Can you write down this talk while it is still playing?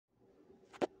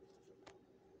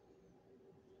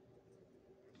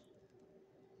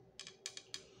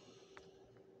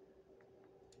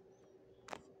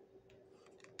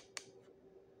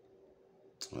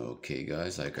Okay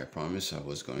guys, like I promised, I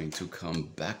was going to come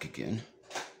back again,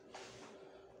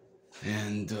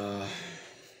 and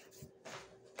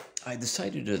I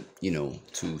decided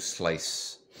to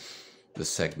slice the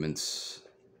segments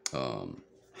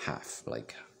half.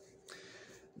 Like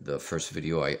the first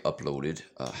video I uploaded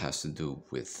has to do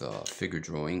with figure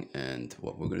drawing, and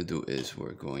what we're going to do is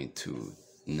we're going to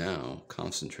now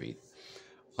concentrate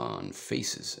on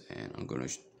faces, and I'm going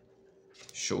to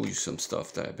show you some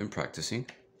stuff that I've been practicing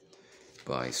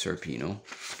by Sir Pino.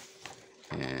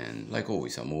 And like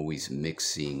always, I'm always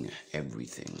mixing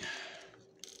everything.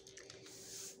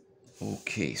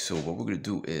 Okay, so what we're gonna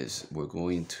do is we're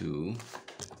going to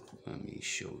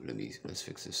let's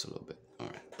fix this a little bit. All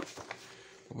right,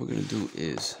 what we're gonna do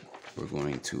is we're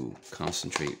going to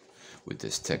concentrate with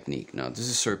this technique. Now, this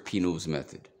is Sir Pino's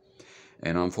method,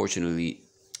 and unfortunately,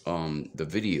 the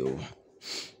video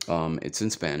it's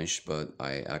in Spanish, but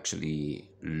I actually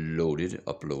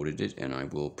uploaded it, and I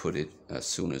will put it as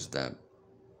soon as that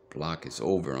block is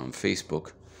over on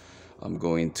Facebook. I'm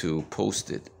going to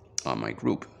post it on my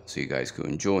group so you guys can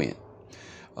enjoy it.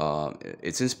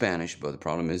 It's in Spanish, but the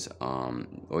problem is all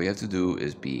you have to do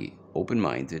is be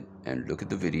open-minded and look at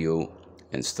the video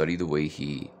and study the way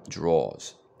he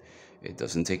draws. It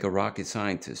doesn't take a rocket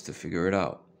scientist to figure it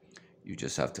out. You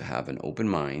just have to have an open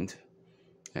mind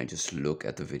and just look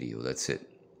at the video. That's it.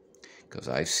 Because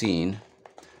I've seen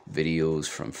videos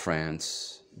from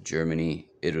France, Germany,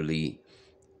 Italy,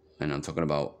 and I'm talking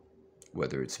about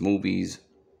whether it's movies,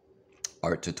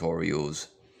 art tutorials,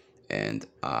 and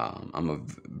I'm a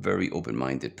very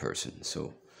open-minded person.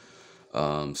 So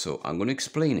I'm going to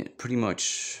explain it pretty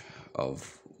much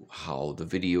of how the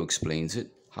video explains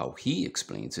it, how he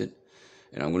explains it,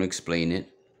 and I'm going to explain it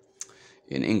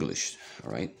in English.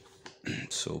 All right.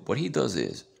 So what he does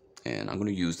is, and I'm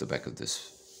going to use the back of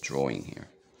this drawing here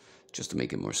just to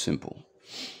make it more simple.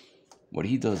 What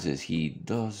he does is he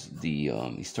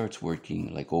starts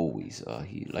working like always.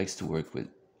 He likes to work with,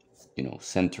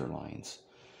 center lines.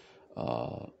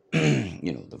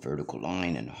 The vertical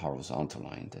line and the horizontal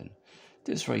line. Then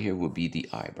this right here would be the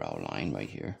eyebrow line right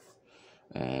here.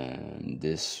 And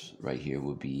this right here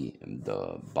would be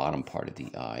the bottom part of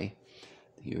the eye.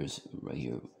 Right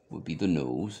here would be the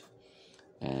nose.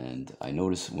 And I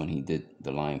noticed when he did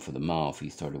the line for the mouth, he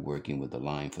started working with the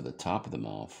line for the top of the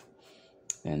mouth.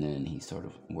 And then he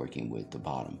started working with the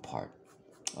bottom part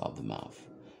of the mouth.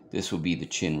 This will be the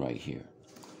chin right here.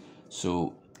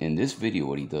 So in this video,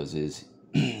 what he does is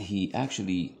he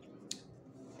actually,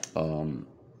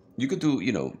 you could do,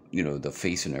 the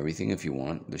face and everything if you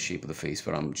want, the shape of the face.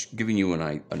 But I'm giving you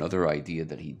another idea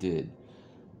that he did.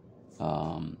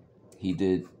 He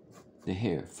did the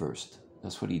hair first.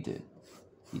 That's what he did.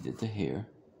 He did the hair.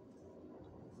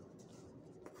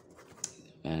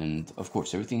 And of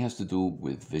course, everything has to do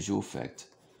with visual effect.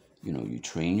 You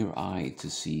train your eye to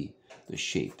see the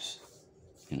shapes,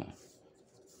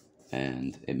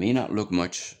 and it may not look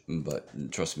much,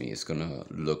 but trust me, it's gonna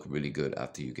look really good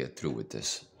after you get through with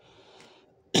this.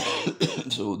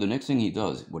 So the next thing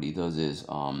what he does is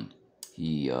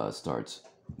he starts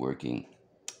working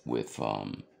with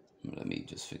let me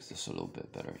just fix this a little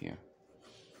bit better here.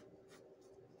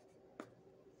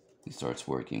 He starts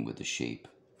working with the shape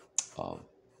of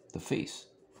the face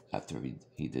after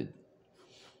he did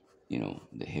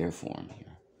the hair form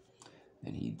here.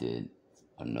 Then he did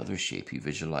another shape. He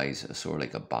visualized a sort of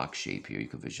like a box shape here. You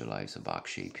could visualize a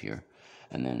box shape here,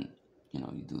 and then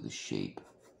you do the shape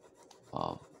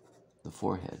of the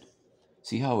forehead.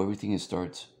 See how everything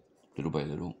starts little by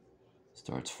little,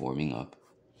 starts forming up.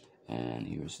 And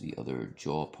here's the other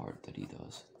jaw part that he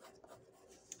does,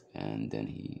 and then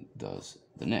he does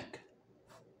the neck.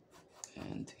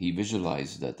 And he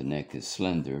visualized that the neck is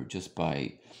slender just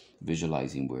by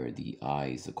visualizing where the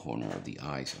corner of the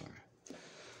eyes are.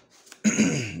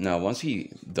 Now, once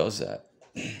he does that,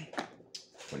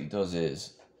 what he does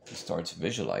is he starts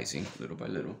visualizing little by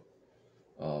little.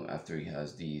 After he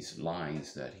has these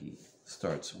lines that he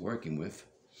starts working with,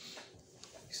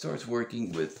 he starts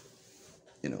working with,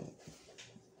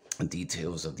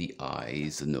 details of the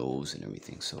eyes, the nose, and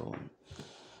everything. So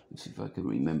let's see if I can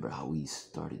remember how he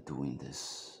started doing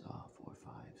this. 4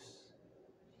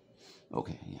 5s.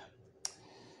 Okay, yeah.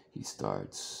 He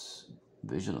starts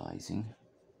visualizing,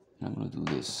 and I'm gonna do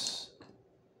this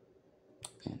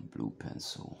in blue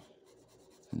pencil,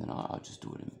 and then I'll just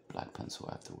do it in black pencil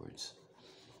afterwards.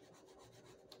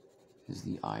 Is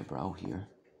the eyebrow here,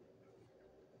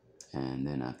 and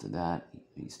then after that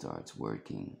he starts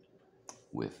working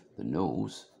with the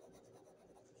nose.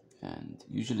 And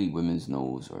usually women's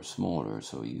nose are smaller,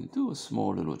 so you do a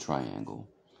small little triangle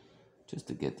just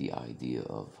to get the idea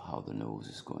of how the nose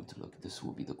is going to look. This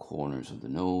will be the corners of the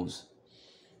nose,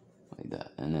 like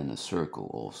that. And then a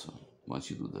circle also. Once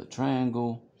you do the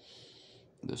triangle,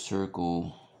 the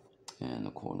circle, and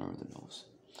the corner of the nose.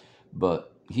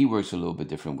 But he works a little bit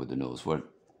different with the nose. What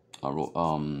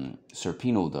Sir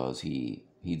Pino does, he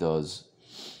does,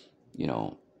 you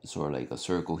know, sort of like a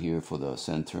circle here for the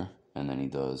center, and then he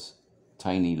does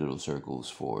tiny little circles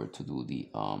to do the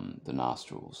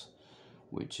nostrils,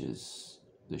 which is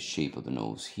the shape of the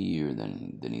nose here.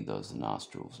 Then he does the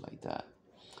nostrils like that.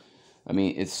 I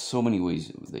mean, it's so many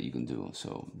ways that you can do.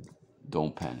 So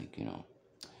don't panic, you know.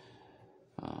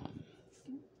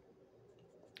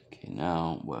 Okay,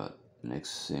 now what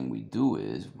next thing we do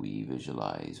is we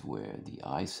visualize where the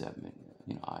eye segment,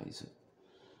 you know, eyes,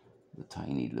 the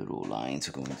tiny little lines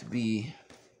are going to be,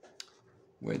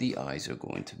 where the eyes are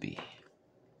going to be.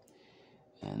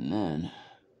 And then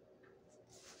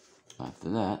after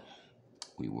that,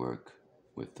 we work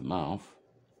with the mouth.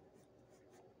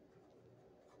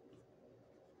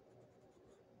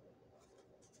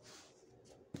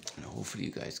 And hopefully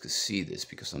you guys can see this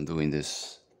because I'm doing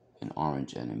this in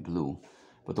orange and in blue.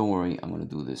 But don't worry, I'm going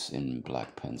to do this in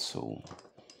black pencil.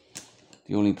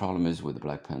 The only problem is with the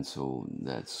black pencil,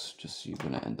 that's just you're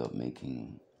going to end up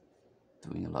doing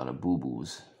a lot of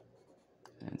boo-boos.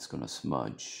 And it's going to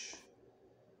smudge.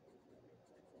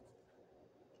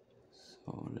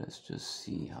 So let's just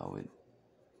see how it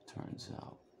turns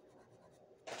out.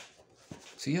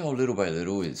 See how little by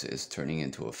little it's turning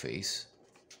into a face?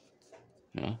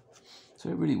 Yeah. So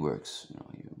it really works. You know,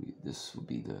 this will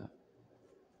be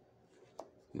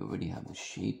you already have the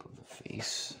shape of the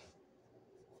face.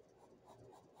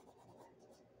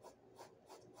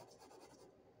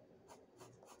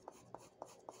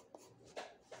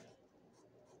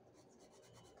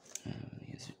 And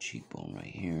here's a cheekbone right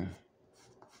here.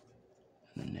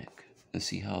 And the neck. And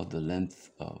see how the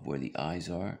length of where the eyes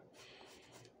are?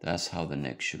 That's how the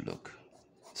neck should look.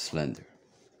 Slender,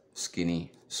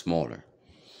 skinny, smaller.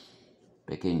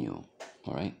 Pequeño,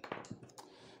 all right?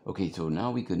 Okay, so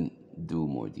now we can do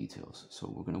more details. So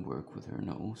we're gonna work with her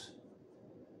nose,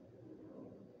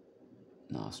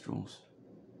 nostrils,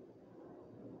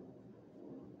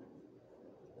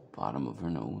 bottom of her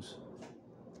nose,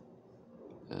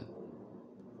 the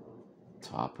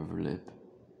top of her lip.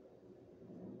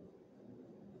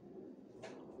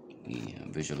 We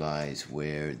visualize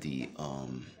where the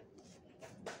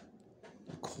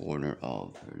corner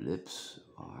of her lips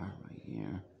are, right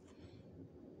here.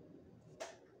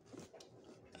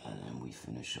 And then we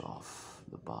finish off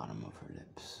the bottom of her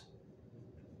lips.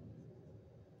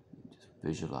 Just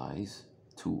visualize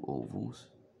two ovals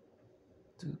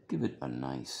to give it a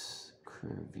nice,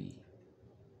 curvy,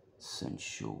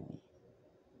 sensual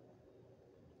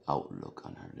outlook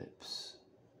on her lips.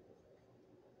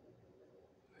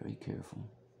 Very careful.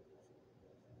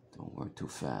 Don't work too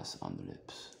fast on the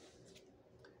lips.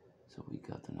 So we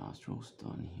got the nostrils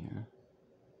done here.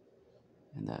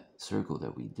 And that circle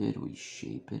that we did, we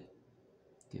shape it,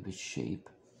 give it shape.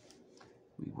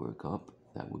 We work up,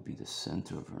 that would be the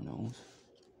center of her nose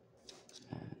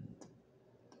and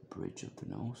the bridge of the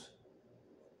nose.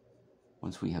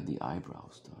 Once we have the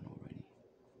eyebrows done already.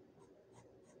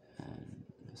 And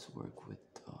let's work with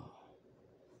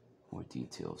more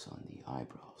details on the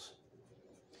eyebrows.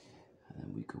 And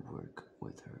then we could work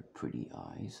with her pretty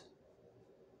eyes.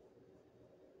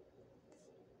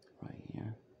 Right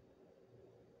here.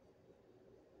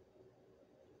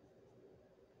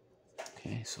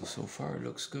 Okay, so far it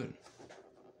looks good.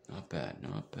 Not bad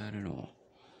at all.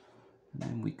 And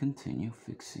then we continue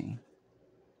fixing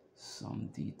some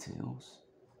details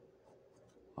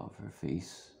of her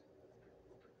face.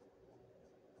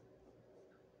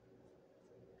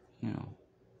 You know,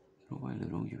 little by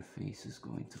little your face is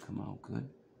going to come out good.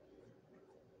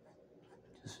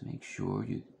 Just make sure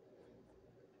you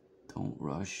don't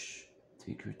rush,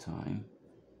 take your time,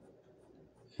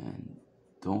 and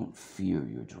don't fear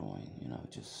your drawing, you know,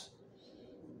 just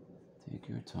take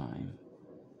your time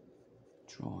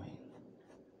drawing.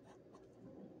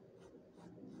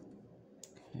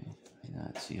 Okay,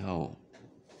 like that. See how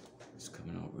it's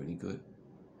coming out really good?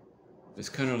 It's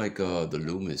kind of like the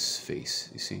Loomis face,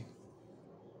 you see?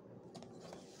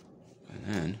 And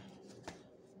then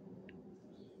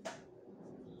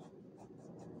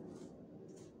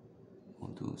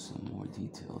we'll do some more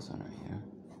details on her hair.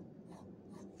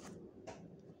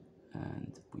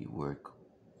 And we work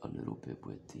a little bit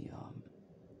with the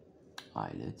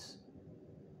eyelids,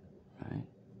 right?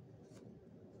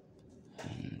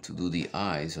 And to do the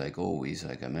eyes, like always,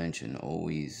 like I mentioned,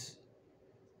 always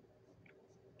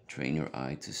train your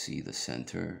eye to see the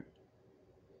center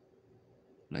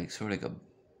like sort of like a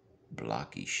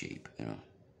blocky shape, you know.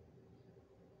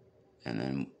 And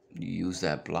then you use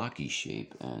that blocky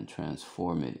shape and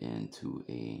transform it into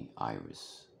a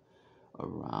iris, a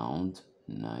round,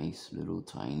 nice little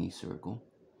tiny circle,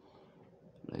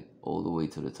 like all the way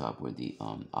to the top where the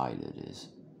eyelid is.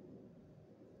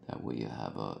 That way you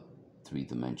have a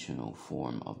three-dimensional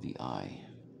form of the eye.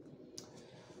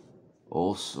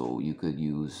 Also, you could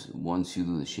use, once you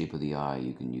do the shape of the eye,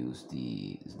 you can use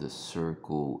the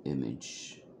circle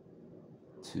image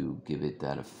to give it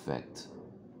that effect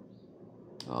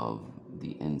of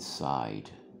the inside.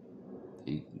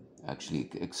 It actually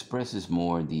expresses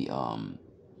more the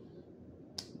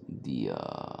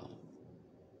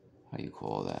how you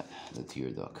call that, the tear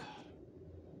duct.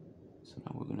 So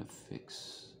now we're gonna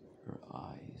fix her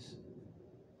eyes.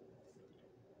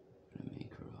 We're gonna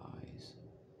make her eyes,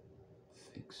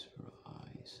 fix her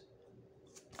eyes.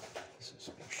 Let's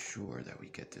just make sure that we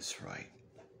get this right.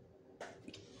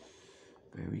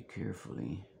 Very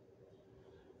carefully,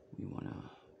 we wanna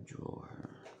draw her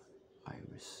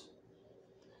iris.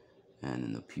 And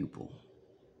in the pupil,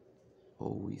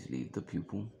 always leave the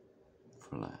pupil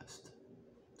for last.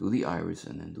 Do the iris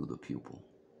and then do the pupil.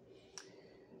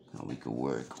 Now we could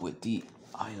work with the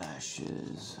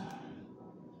eyelashes.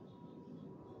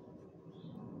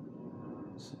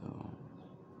 So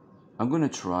I'm gonna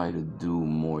try to do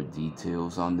more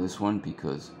details on this one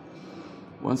because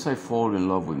once I fall in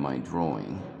love with my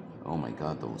drawing, oh my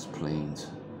God, those planes.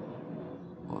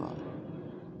 Hold on,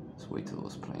 let's wait till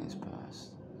those planes pass.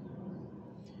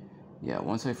 Yeah,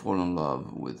 once I fall in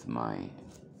love with my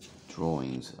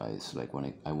drawings, it's like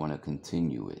when I want to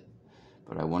continue it,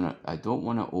 but I don't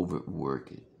want to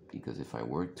overwork it, because if I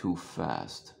work too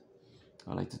fast,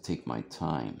 I like to take my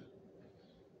time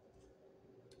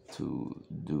to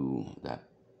do that.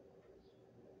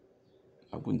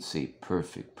 I wouldn't say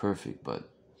perfect, but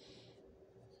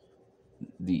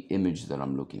the image that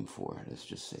I'm looking for, let's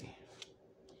just say.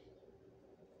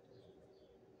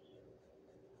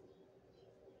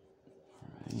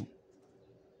 Alright.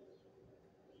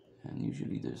 And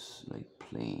usually there's like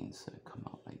planes that come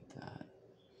out like that.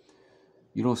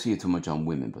 You don't see it too much on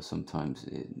women, but sometimes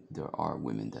there are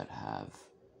women that have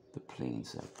the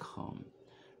planes that come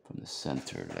from the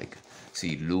center. Like,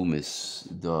 see, Loomis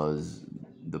does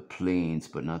the planes,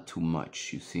 but not too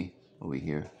much. You see over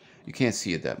here, you can't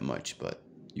see it that much, but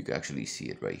you can actually see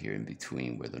it right here in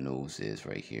between where the nose is,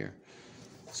 right here.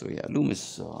 So yeah,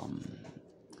 Loomis,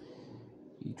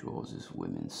 he draws his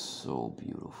women so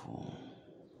beautiful.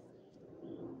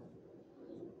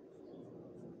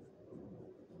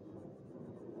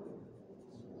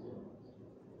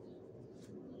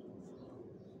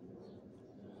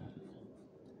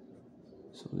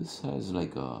 So this has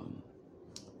like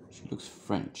she looks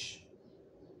French.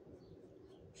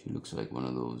 She looks like one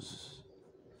of those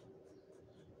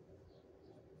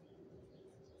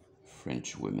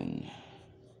French women.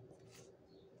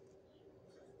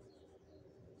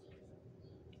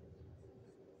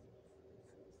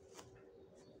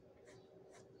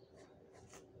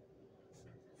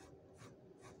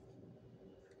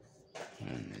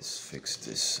 And let's fix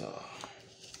this.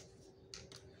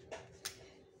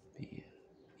 The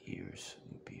ears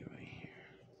would be right here.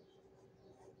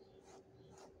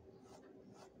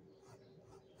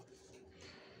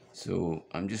 So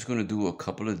I'm just gonna do a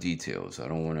couple of details. I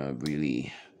don't want to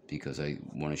really, because I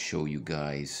want to show you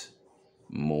guys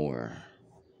more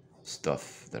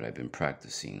stuff that I've been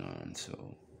practicing on,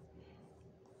 so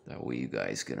that way you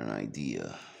guys get an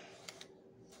idea.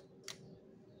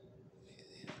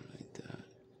 Like that.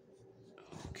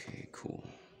 Okay, cool.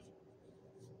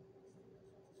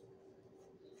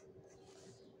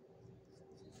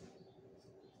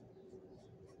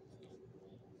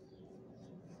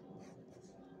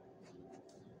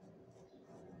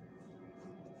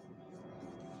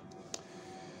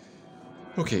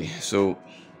 Okay, so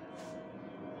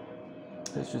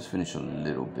let's just finish a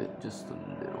little bit, just a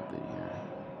little bit here.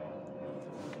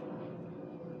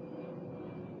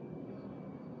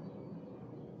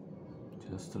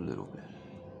 Just a little bit.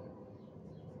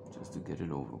 Just to get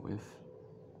it over with.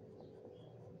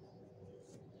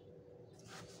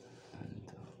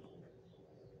 And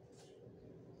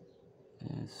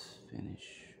let's finish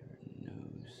her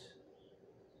nose,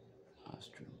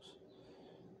 nostrils.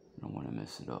 I don't want to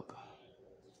mess it up.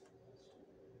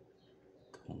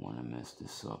 Don't want to mess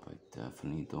this up. I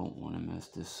definitely don't want to mess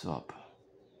this up.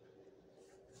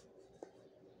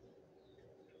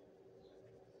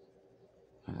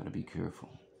 I gotta be careful,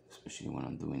 especially when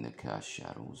I'm doing the cast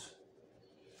shadows.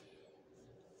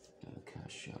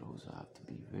 cast shadows, I have to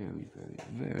be very, very,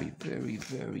 very,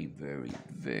 very, very,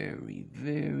 very,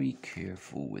 very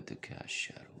careful with the cast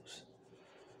shadows.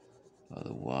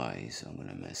 Otherwise, I'm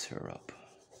gonna mess her up.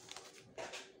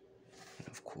 And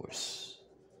of course,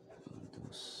 I'm gonna do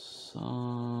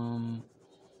some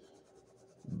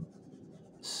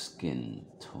skin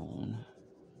tone.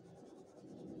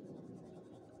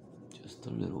 Just a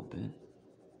little bit.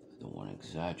 I don't want to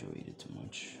exaggerate it too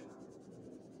much.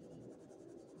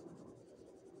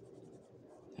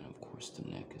 And of course, the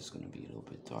neck is going to be a little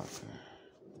bit darker.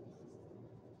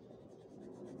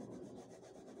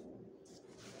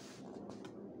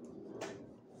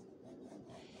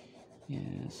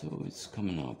 Yeah, so it's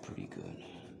coming out pretty good.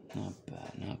 Not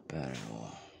bad at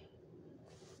all.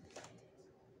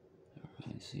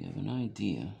 Alright, so you have an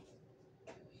idea.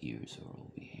 Ears are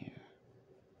over here.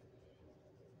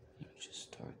 Let me just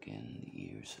start getting the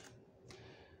ears.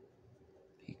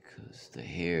 Because the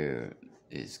hair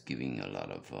is giving a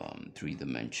lot of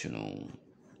three-dimensional,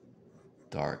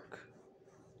 dark,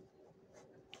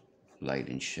 light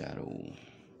and shadow.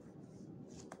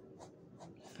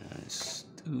 Let's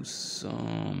do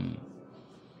some,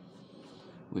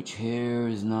 which hair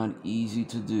is not easy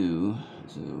to do,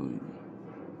 so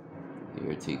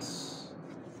hair takes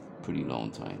a pretty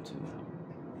long time to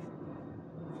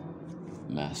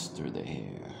master the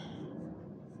hair.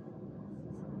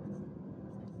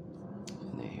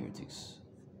 And the hair takes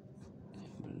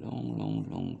a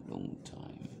long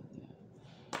time. Yeah.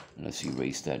 And let's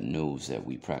erase that nose that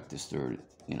we practiced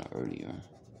earlier.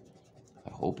 I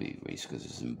hope he erased because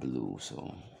it's in blue,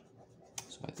 so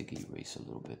I think he erased a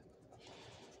little bit.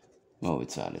 Oh,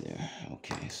 it's out of there.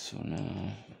 Okay, so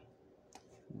now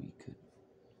we could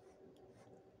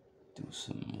do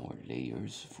some more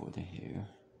layers for the hair.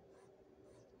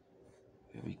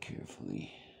 Very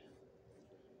carefully.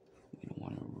 We don't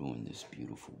want to ruin this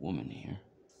beautiful woman here.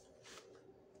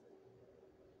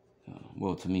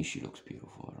 Well, to me, she looks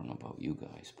beautiful. I don't know about you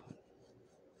guys, but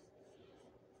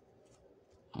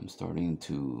I'm starting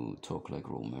to talk like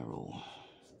Romero.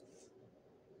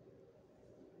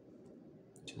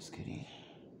 Just kidding.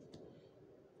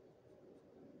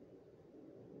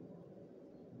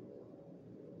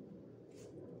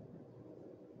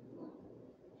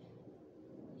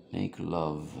 Make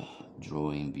love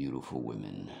drawing beautiful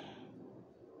women.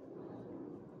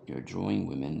 You're drawing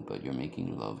women, but you're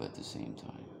making love at the same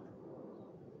time.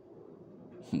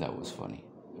 That was funny.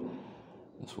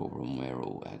 That's what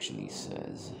Romero actually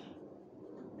says.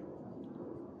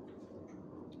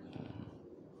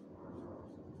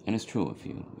 And it's true, if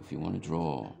you want to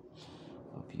draw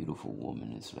a beautiful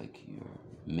woman, it's like you're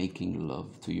making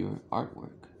love to your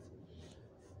artwork.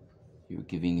 You're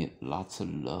giving it lots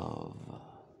of love.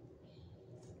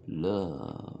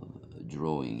 Love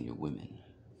drawing your women.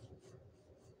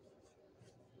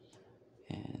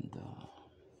 And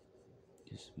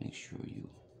just make sure you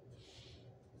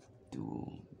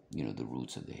do, the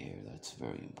roots of the hair. That's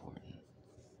very important.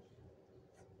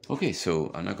 Okay,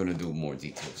 so I'm not going to do more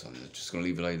details on this. Just going to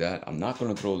leave it like that. I'm not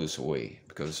going to throw this away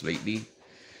because lately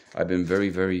I've been very,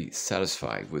 very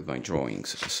satisfied with my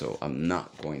drawings. So I'm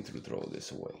not going to throw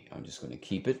this away. I'm just going to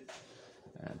keep it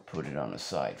and put it on the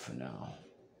side for now.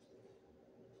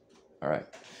 All right.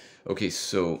 Okay,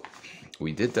 so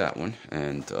we did that one,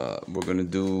 and we're going to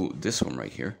do this one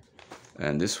right here.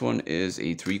 And this one is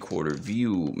a 3/4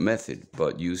 view method,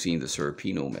 but using the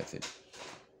Pino method.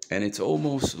 And it's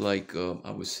almost like,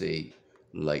 I would say,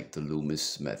 like the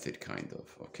Loomis method, kind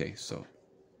of. Okay, so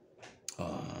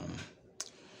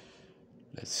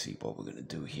let's see what we're going to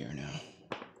do here now.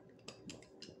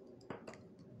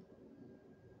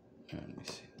 Let me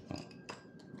see.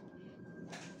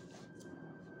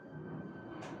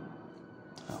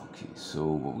 Okay, so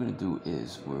what we're going to do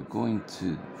is we're going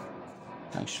to...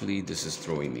 Actually, this is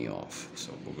throwing me off,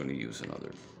 so we're going to use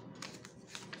another...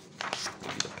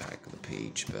 Maybe the back of the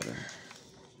page better.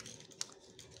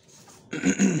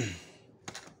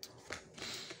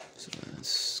 So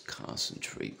let's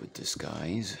concentrate with this,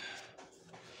 guys.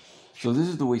 So this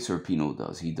is the way Pino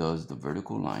does. He does the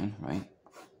vertical line, right?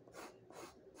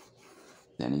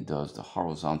 Then he does the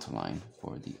horizontal line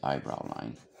for the eyebrow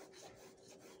line.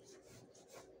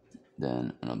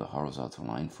 Then another horizontal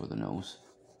line for the nose.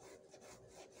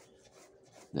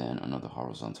 Then another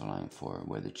horizontal line for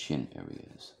where the chin area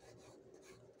is.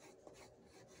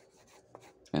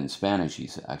 In Spanish, he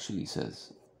actually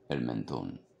says el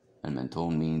mentón. El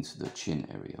mentón means the chin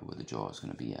area where the jaw is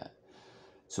going to be at.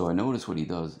 So I notice what he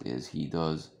does is he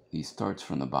starts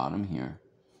from the bottom here.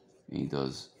 And he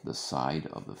does the side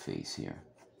of the face here.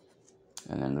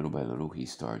 And then little by little, he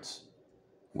starts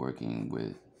working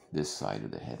with this side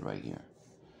of the head right here.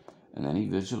 And then he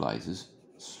visualizes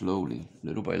slowly,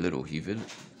 little by little. He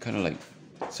kind of like,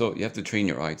 so you have to train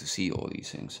your eye to see all these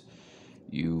things.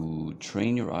 You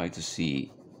train your eye to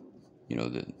see, you know,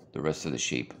 the rest of the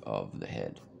shape of the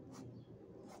head.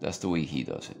 That's the way he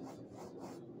does it.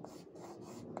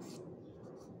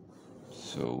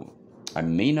 So I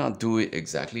may not do it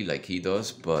exactly like he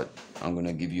does, but I'm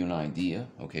gonna give you an idea,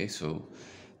 okay? So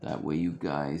that way you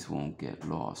guys won't get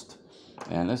lost.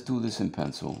 And let's do this in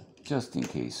pencil, just in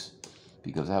case,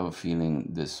 because I have a feeling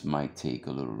this might take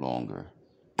a little longer.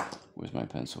 Where's my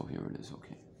pencil? Here it is,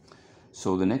 okay.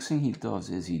 So the next thing he does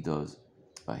is he does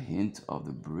a hint of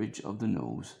the bridge of the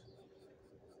nose.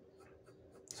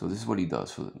 So this is what he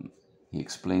does for them. He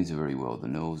explains it very well. The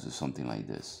nose is something like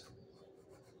this,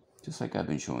 just like I've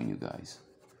been showing you guys.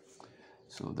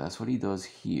 So that's what he does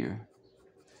here.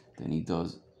 Then he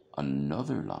does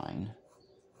another line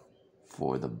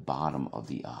for the bottom of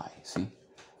the eye. See,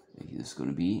 it's going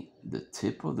to be the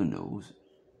tip of the nose.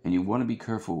 And you want to be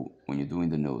careful when you're doing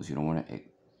the nose. You don't want to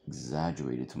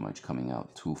exaggerate it too much, coming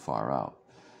out too far out.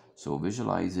 So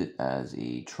visualize it as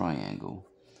a triangle.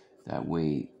 That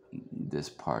way this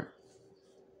part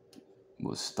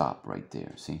will stop right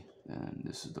there, see? And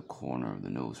this is the corner of the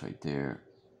nose right there,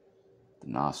 the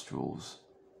nostrils,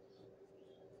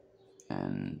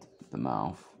 and the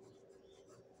mouth.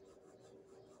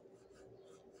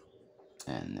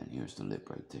 And then here's the lip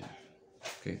right there,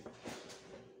 okay?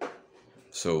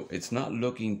 So it's not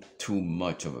looking too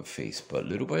much of a face, but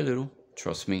little by little,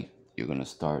 trust me, you're gonna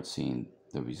start seeing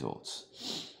the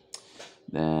results.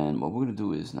 Then what we're gonna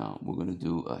do is now, we're gonna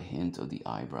do a hint of the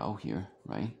eyebrow here,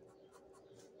 right?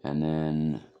 And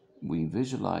then we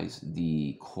visualize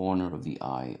the corner of the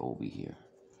eye over here.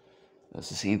 That's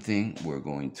the same thing. We're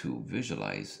going to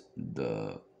visualize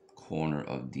the corner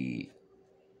of the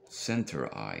center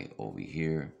eye over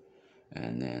here,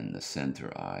 and then the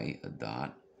center eye, a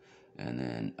dot, and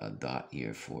then a dot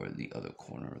here for the other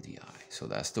corner of the eye. So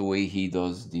that's the way he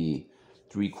does the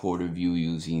 3/4 view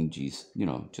using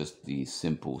just the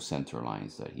simple center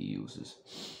lines that he uses.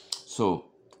 So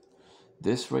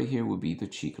this right here would be the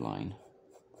cheek line,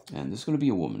 and this is going to be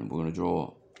a woman. We're going to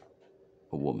draw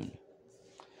a woman.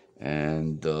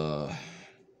 And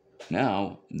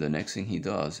now the next thing he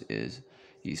does is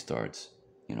he starts,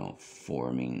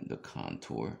 forming the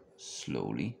contour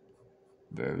slowly,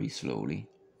 very slowly.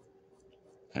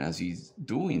 And as he's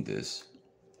doing this,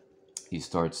 he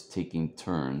starts taking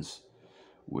turns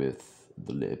with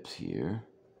the lips here.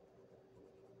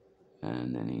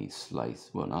 And then he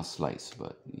not slice,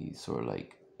 but he sort of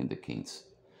like indicates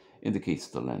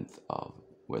the length of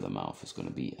where the mouth is going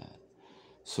to be at.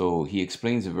 So he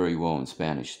explains it very well in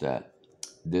Spanish that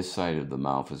this side of the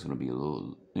mouth is going to be a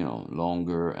little,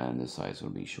 longer, and this side is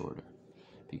going to be shorter,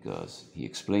 because he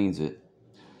explains it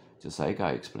just like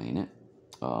I explain it.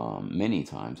 Many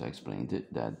times I explained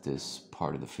it, that this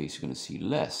part of the face you're going to see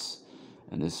less,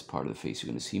 and this part of the face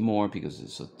you're going to see more, because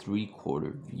it's a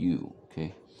 3/4 view,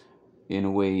 okay? In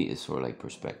a way, it's sort of like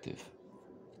perspective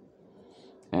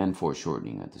and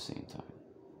foreshortening at the same time.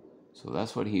 So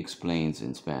that's what he explains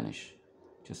in Spanish,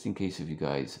 just in case if you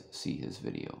guys see his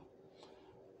video,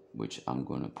 which I'm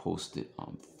going to post it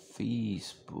on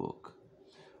Facebook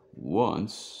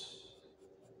once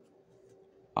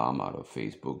I'm out of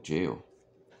Facebook jail.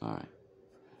 All right.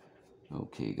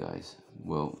 Okay, guys.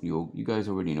 Well, you guys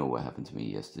already know what happened to me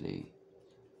yesterday,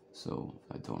 so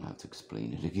I don't have to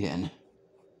explain it again.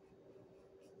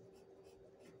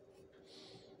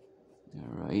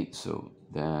 All right, so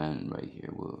then right here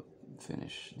we'll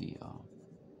finish the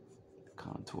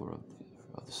contour of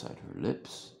the other side of her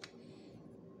lips,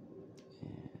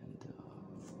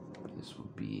 and this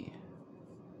will be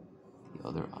the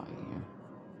other eye here,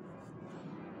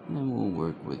 and then we'll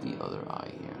work with the other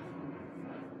eye here.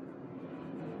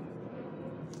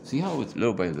 See how it's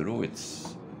little by little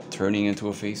it's turning into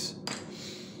a face?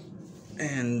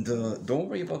 And don't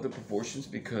worry about the proportions,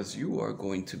 because you are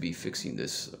going to be fixing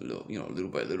this little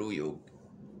by little. You're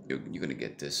gonna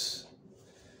get this,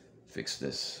 fix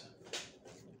this,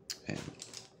 and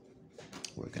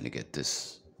we're gonna get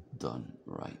this done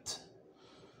right,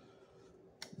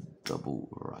 double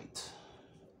right.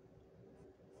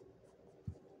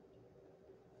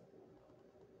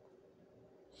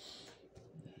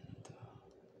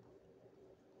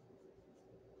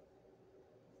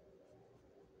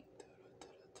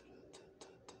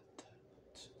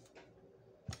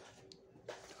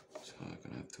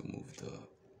 To move the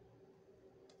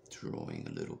drawing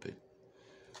a little bit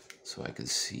so I can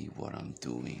see what I'm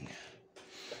doing.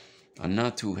 I'm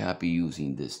not too happy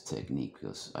using this technique,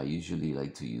 because I usually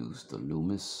like to use the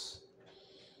Loomis,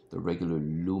 the regular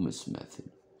Loomis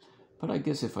method. But I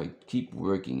guess if I keep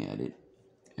working at it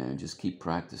and just keep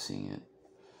practicing it,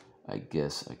 I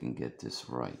guess I can get this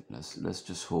right. Let's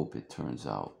just hope it turns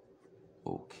out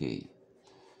okay.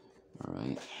 All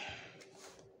right.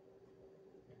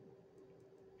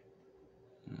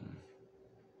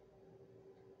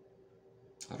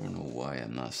 I don't know why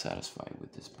I'm not satisfied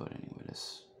with this, but anyway,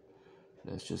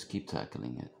 let's just keep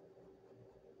tackling it.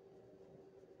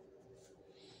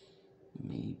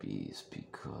 Maybe it's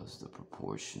because the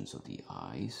proportions of the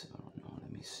eyes. I don't know.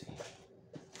 Let me see.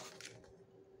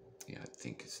 Yeah, I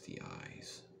think it's the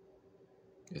eyes.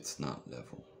 It's not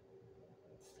level.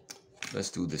 Let's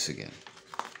do this again.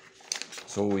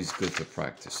 It's always good to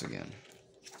practice again.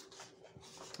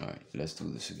 All right, let's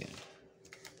do this again.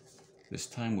 This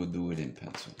time we'll do it in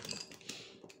pencil.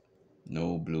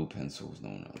 No blue pencils, no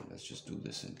nothing. Let's just do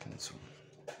this in pencil.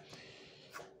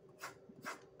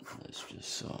 Let's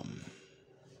just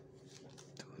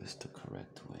do this the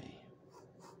correct way.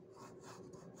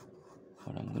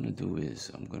 What I'm gonna do is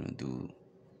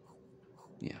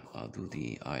I'll do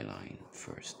the eye line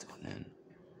first, and then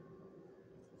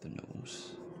the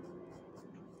nose,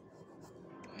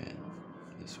 and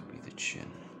this will be the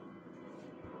chin.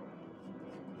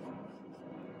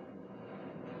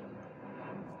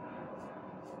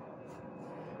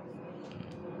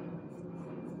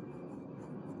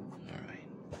 Alright.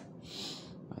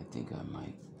 I think I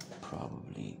might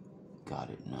probably got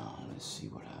it now. Let's see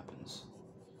what happens.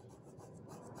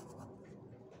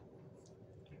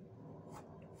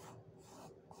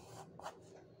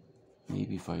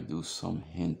 Maybe if I do some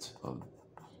hint of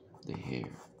the hair.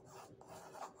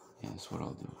 Yeah, that's what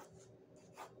I'll do.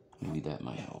 Maybe that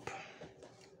might help.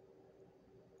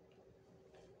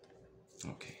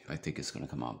 Okay, I think it's gonna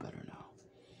come out better now.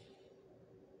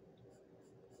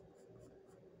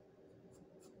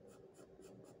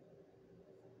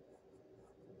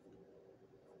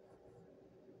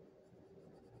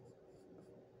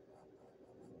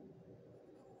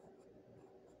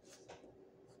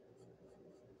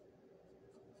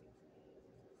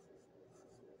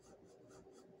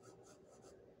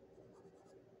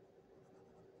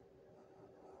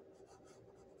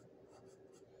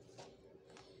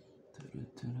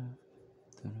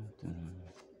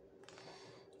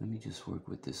 Let me just work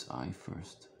with this eye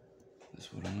first.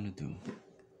 That's what I'm gonna do.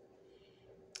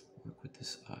 Work with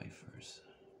this eye first.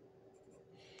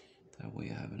 That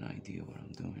way I have an idea what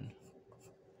I'm doing.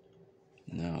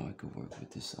 Now I could work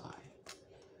with this eye.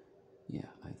 Yeah,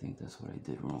 I think that's what I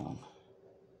did wrong.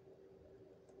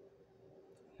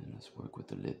 And let's work with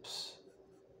the lips.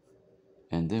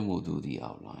 And then we'll do the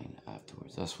outline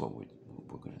afterwards. That's what we're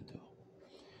gonna do.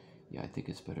 Yeah, I think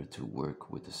it's better to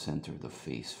work with the center of the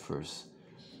face first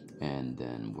and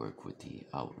then work with the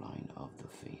outline of the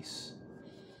face.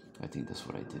 I think that's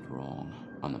what I did wrong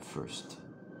on the first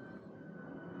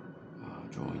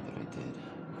drawing that I did.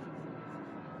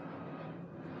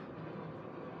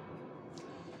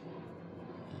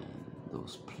 And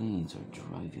those planes are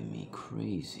driving me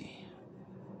crazy.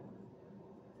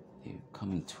 They're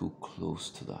coming too close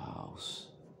to the house.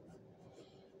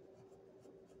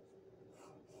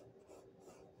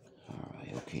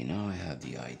 Alright, okay, now I have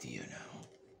the idea now.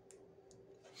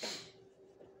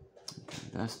 Okay,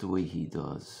 that's the way he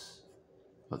does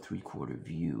a 3/4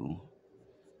 view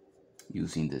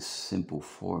using this simple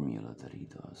formula that he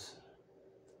does.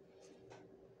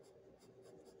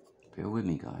 Bear with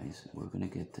me, guys. We're gonna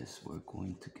get this. We're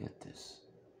going to get this.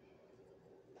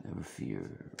 Never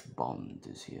fear, Bond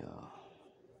is here.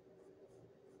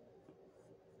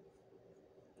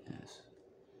 Yes.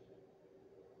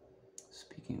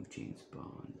 Speaking of James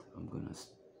Bond, I'm gonna,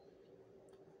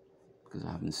 because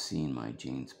I haven't seen my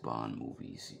James Bond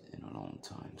movies in a long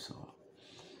time, so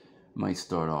might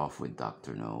start off with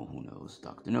Dr. No, who knows,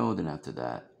 Dr. No, then after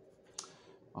that,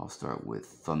 I'll start with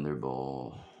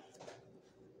Thunderball.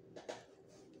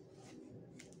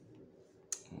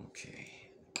 Okay,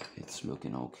 it's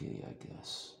looking okay, I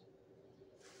guess.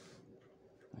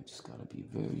 I just gotta be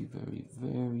very, very,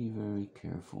 very, very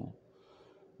careful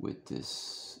with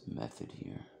this method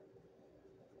here.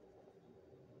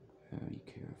 Very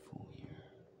careful here.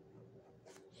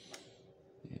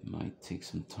 It might take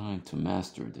some time to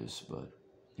master this, but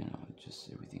you know, just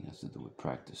everything has to do with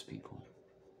practice, people.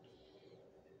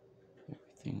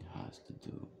 Everything has to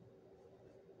do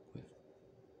with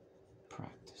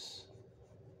practice.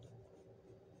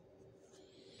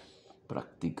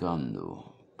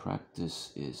 Practicando.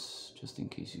 Practice is, just in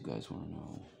case you guys want to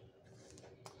know,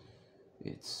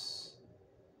 it's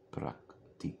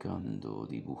practicando,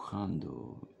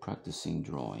 dibujando, practicing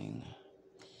drawing.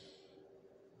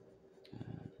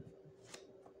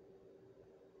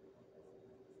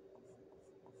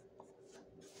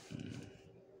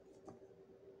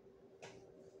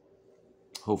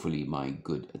 hopefully my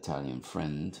good Italian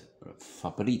friend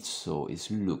Fabrizio is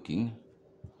looking,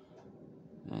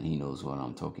 and he knows what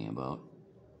I'm talking about,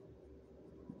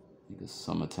 because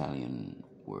some Italian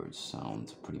words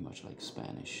sound pretty much like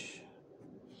Spanish.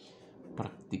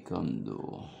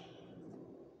 Practicando.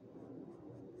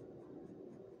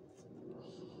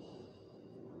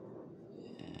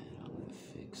 And I'm gonna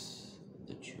fix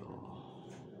the jaw.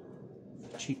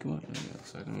 Cheek, what?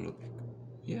 So I can look.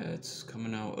 Yeah, it's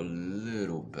coming out a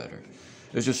little better.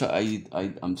 It's just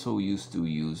I'm so used to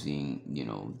using, you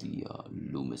know, the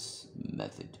Loomis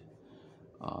method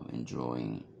in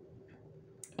drawing,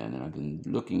 and then I've been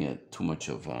looking at too much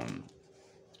of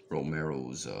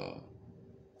Romero's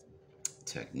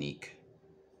technique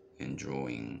in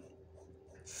drawing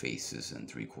faces and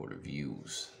three-quarter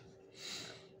views.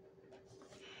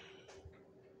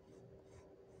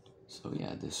 So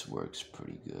yeah, this works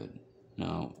pretty good.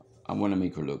 Now I want to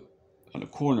make her look on the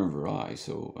corner of her eye,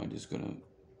 so I'm just gonna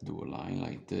do a line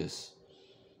like this.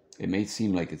 It may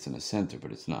seem like it's in the center,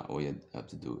 but it's not. All you have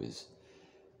to do is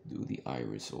do the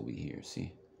iris over here,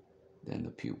 see? Then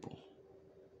the pupil.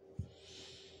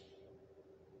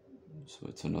 So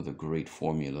it's another great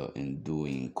formula in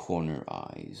doing corner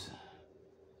eyes.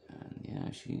 And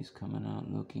yeah, she's coming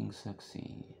out looking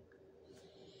sexy.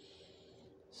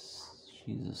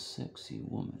 She's a sexy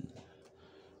woman.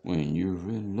 When you're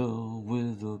in love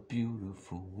with a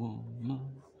beautiful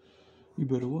woman, you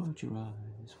better watch your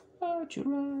eyes, watch your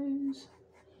eyes.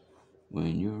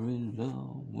 When you're in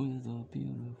love with a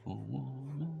beautiful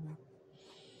woman.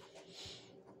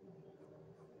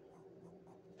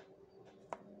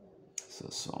 It's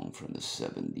a song from the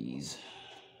 70s.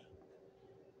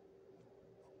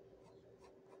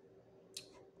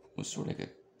 It was sort of like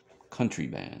a country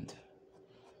band,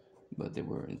 but they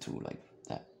were into like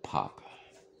that pop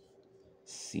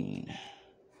scene.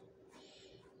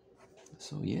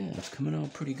 So yeah, it's coming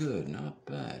out pretty good. Not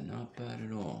bad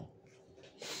at all.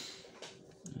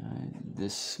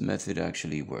 This method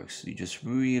actually works. You just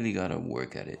really gotta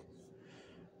work at it.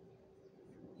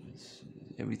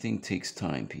 Everything takes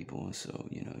time, people. So,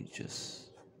 you know, you just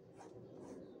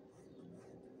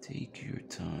take your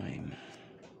time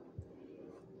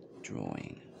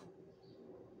drawing.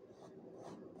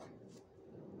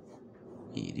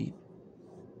 Beep,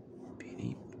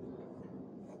 beep,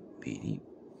 beep,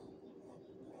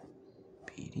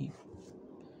 beep.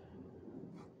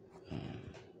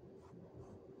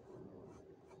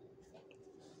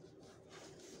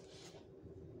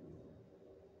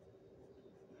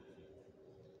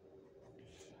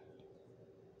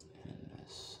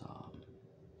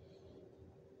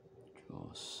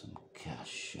 Some cast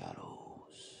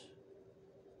shadows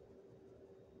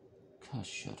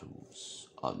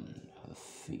on her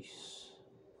face.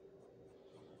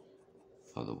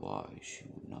 Otherwise, she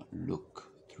would not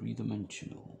look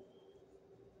three-dimensional.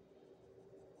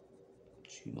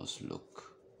 She must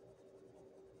look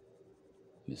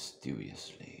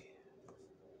mysteriously.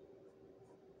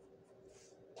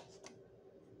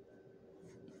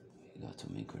 You got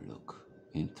to make her look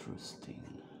interesting.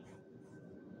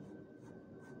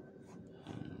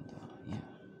 Yeah.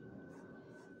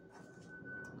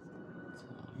 So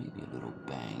maybe a little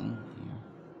bang here.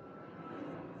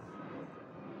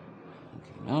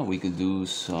 Okay, now we can do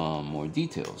some more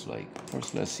details. Like,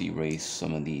 first let's erase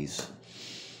some of these.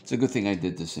 It's a good thing I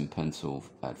did this in pencil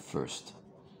at first.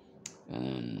 And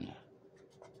then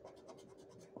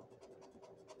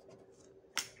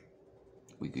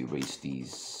we can erase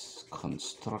these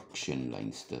construction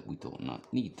lines that we do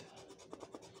not need.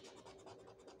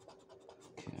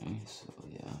 Okay, so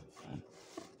yeah.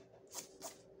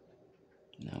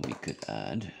 Now we could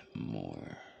add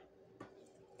more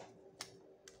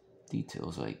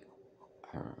details like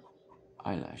her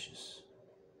eyelashes.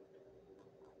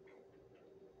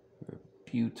 Her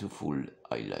beautiful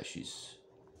eyelashes.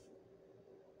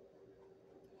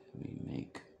 We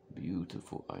make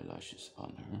beautiful eyelashes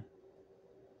on her.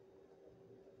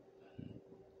 And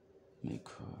make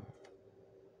her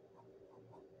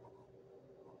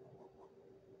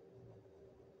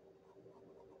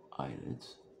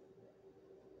eyelids.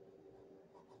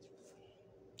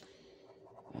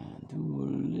 And do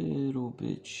a little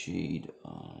bit shade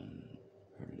on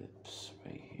her lips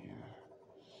right here.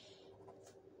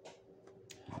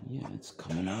 And yeah, it's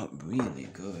coming out really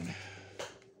good.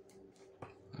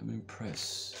 I'm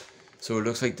impressed. So it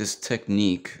looks like this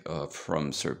technique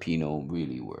from Sir Pino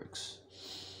really works.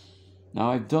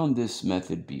 Now I've done this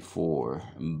method before,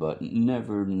 but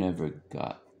never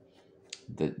got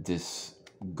this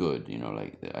good. You know,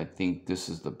 like I think this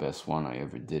is the best one I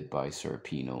ever did by Sir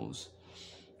Pino's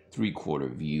three-quarter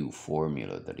view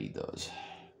formula that he does.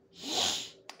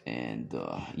 And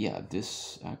yeah,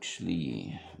 this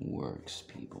actually works,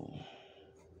 people.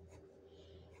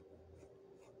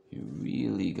 You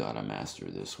really gotta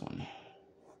master this one.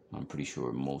 I'm pretty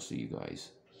sure most of you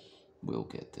guys will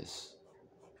get this.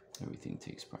 Everything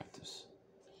takes practice.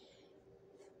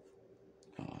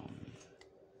 And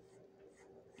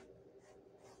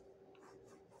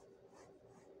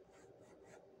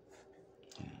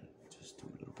just do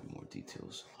a little bit more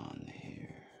details on the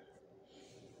hair.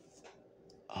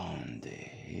 On the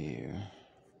hair.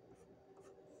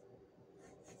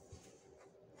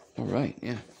 All right,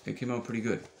 yeah, it came out pretty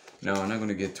good. Now I'm not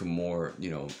gonna get to more,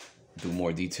 do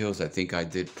more details. I think I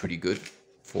did pretty good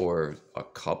for a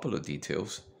couple of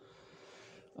details.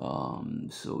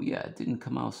 So yeah, it didn't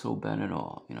come out so bad at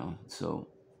all, So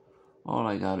all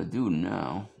I gotta do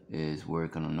now is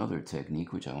work on another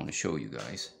technique, which I want to show you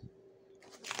guys.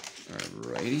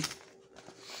 Alrighty,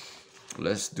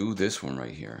 let's do this one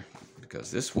right here, because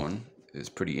this one is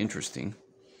pretty interesting.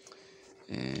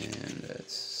 And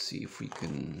let's see if we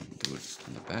can do it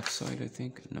on the back side, I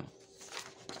think. No,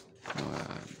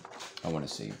 I want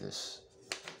to save this.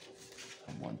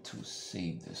 I want to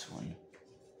save this one.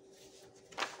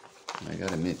 I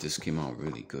gotta admit, this came out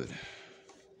really good.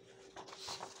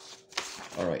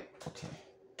 All right, okay.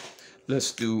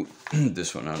 Let's do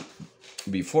this one. Now,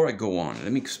 before I go on,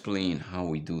 let me explain how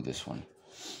we do this one.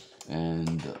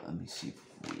 And let me see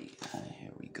if we,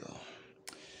 here we go.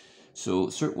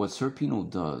 So what Sir Pino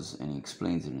does, and he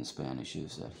explains it in Spanish,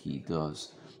 is that he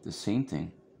does the same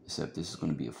thing, except this is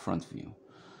going to be a front view.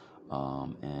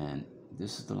 And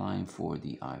this is the line for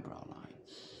the eyebrow line.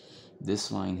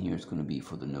 This line here is going to be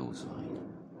for the nose line.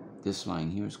 This line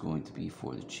here is going to be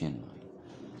for the chin line.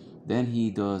 Then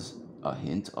he does a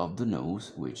hint of the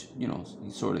nose, which, he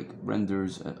sort of like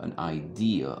renders an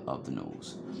idea of the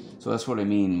nose. So that's what I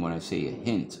mean when I say a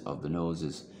hint of the nose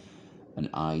is an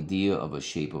idea of a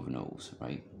shape of nose,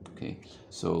 right? Okay,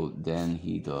 so then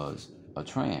he does a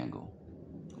triangle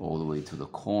all the way to the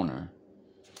corner.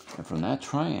 And from that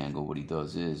triangle, what he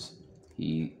does is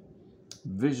he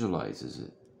visualizes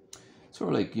it.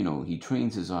 Sort of like, he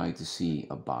trains his eye to see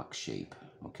a box shape,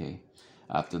 okay?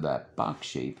 After that box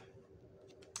shape,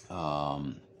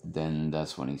 then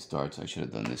that's when he starts. I should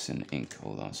have done this in ink.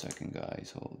 Hold on a second,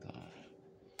 guys. Hold on.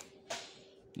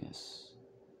 Yes.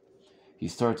 He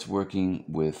starts working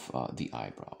with the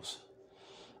eyebrows.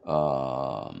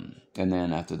 And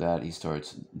then after that, he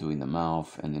starts doing the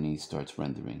mouth, and then he starts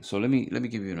rendering. So let me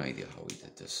give you an idea how we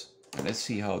did this. And let's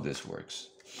see how this works.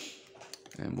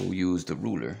 And we'll use the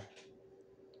ruler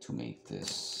to make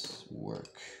this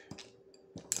work.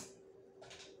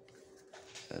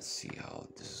 Let's see how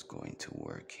this is going to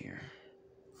work here.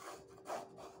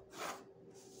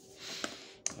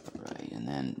 All right, and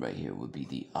then right here would be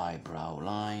the eyebrow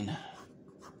line.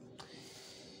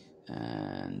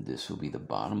 And this will be the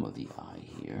bottom of the eye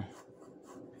here.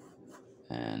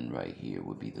 And right here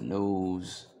would be the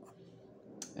nose.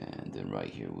 And then right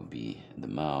here would be the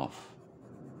mouth.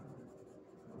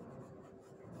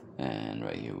 And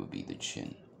right here would be the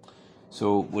chin.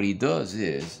 So what he does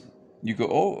is, you can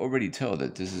already tell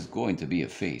that this is going to be a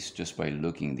face just by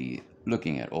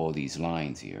looking at all these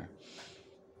lines here.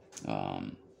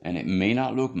 And it may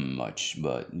not look much,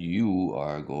 but you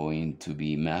are going to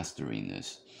be mastering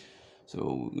this.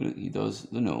 So he does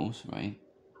the nose, right?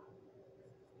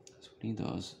 That's what he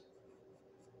does.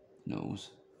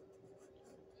 Nose.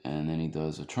 And then he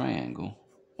does a triangle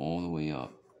all the way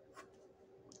up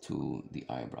to the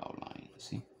eyebrow line.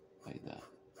 See? Like that.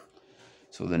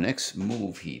 So the next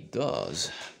move he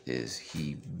does is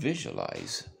he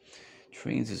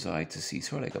trains his eye to see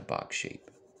sort of like a box shape.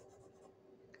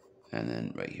 And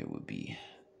then right here would be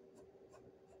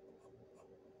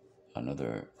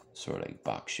another sort of like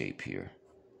box shape here.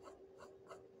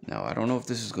 Now, I don't know if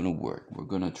this is going to work. We're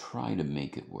going to try to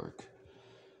make it work.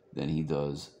 Then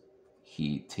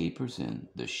he tapers in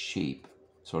the shape,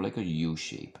 sort of like a U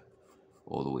shape,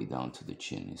 all the way down to the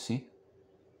chin, you see?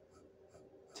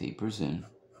 Tapers in.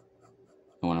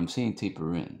 And when I'm saying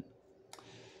taper in,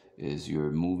 is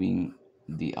you're moving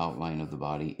the outline of the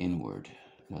body inward.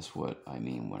 That's what I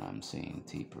mean when I'm saying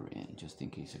taper in, just in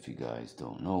case if you guys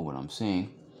don't know what I'm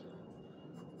saying.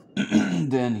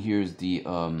 Then here's the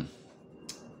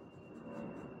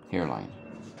hairline.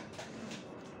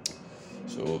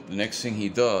 So the next thing he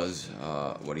does,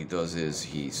 what he does is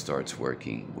he starts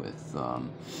working with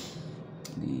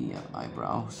the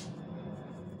eyebrows.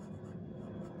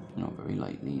 Very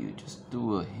lightly. You just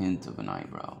do a hint of an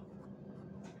eyebrow.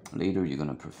 Later, you're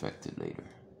gonna perfect it later.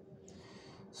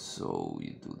 So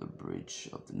you do the bridge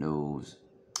of the nose.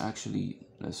 Actually,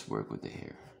 let's work with the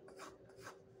hair.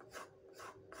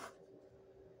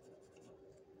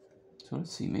 So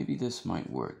let's see, maybe this might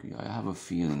work. I have a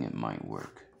feeling it might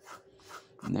work.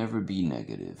 Never be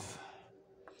negative.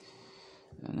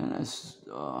 And then let's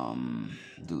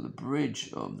do the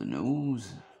bridge of the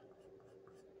nose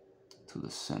to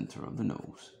the center of the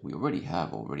nose. We already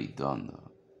have done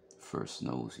the first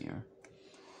nose here.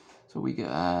 So we can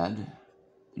add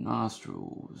the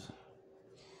nostrils.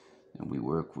 And we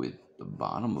work with the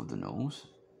bottom of the nose.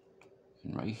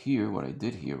 And right here, what I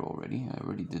did here already, I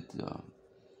already did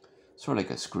sort of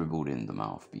like I scribbled in the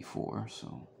mouth before.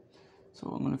 So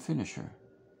I'm going to finish her.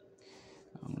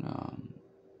 I'm going to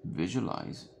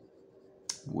visualize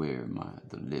where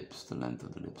the length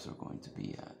of the lips are going to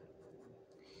be at.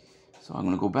 So I'm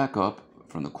going to go back up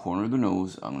from the corner of the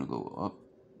nose. I'm going to go up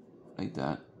like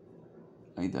that,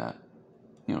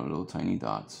 you know, little tiny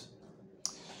dots.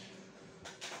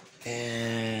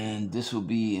 And this will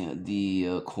be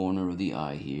the corner of the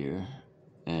eye here.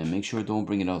 And make sure don't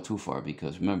bring it out too far,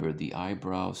 because remember, the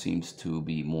eyebrow seems to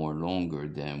be more longer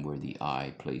than where the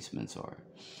eye placements are.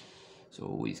 So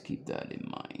always keep that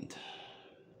in mind.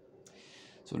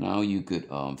 So now you could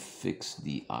fix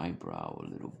the eyebrow a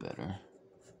little better.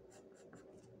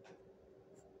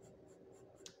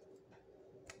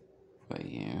 Right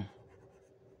here.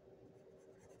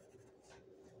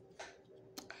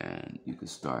 And you can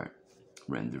start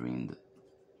rendering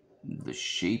the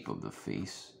shape of the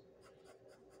face.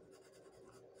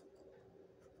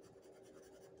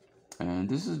 And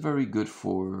this is very good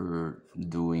for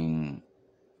doing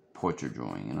portrait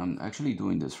drawing. And I'm actually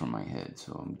doing this from my head.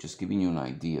 So I'm just giving you an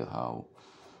idea how,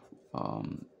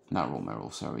 not Romero,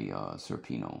 sorry, Sir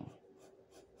Pino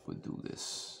would do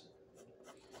this.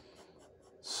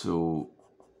 So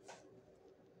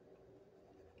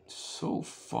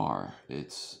far,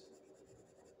 it's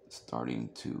starting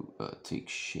to take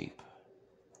shape,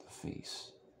 the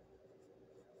face.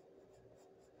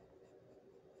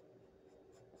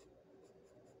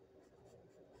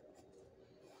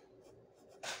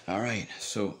 All right,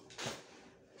 so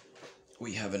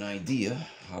we have an idea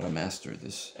how to master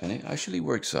this, and it actually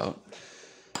works out.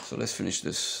 So let's finish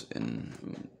this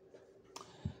and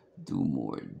do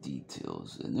more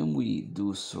details. And then we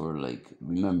do sort of like,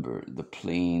 remember the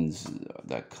planes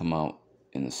that come out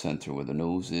in the center where the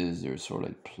nose is, there's sort of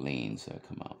like planes that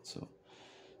come out. So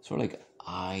sort of like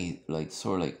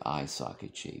eye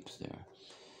socket shapes there.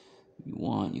 If you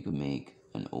want, you can make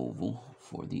an oval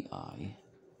for the eye.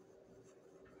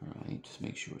 All right, just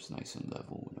make sure it's nice and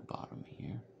level in the bottom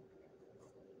here.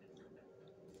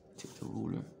 Take the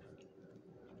ruler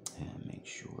and make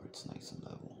sure it's nice and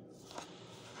level.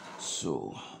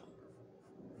 So,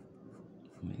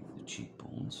 make the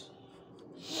cheekbones.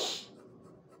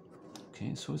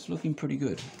 Okay, so it's looking pretty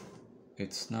good.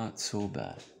 It's not so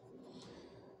bad.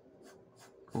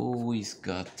 Always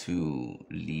got to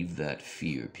leave that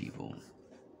fear, people.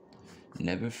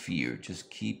 Never fear,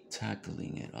 just keep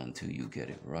tackling it until you get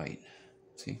it right.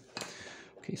 See?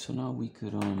 Okay, so now we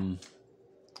could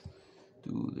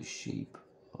do the shape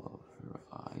of her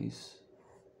eyes.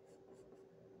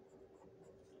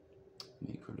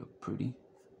 Make her look pretty.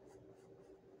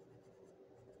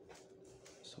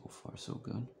 So far, so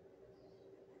good.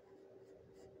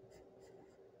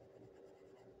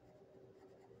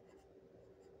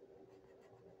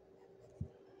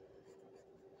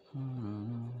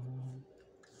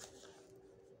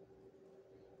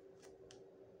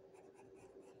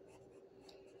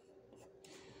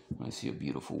 When I see a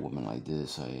beautiful woman like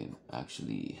this, I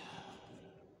actually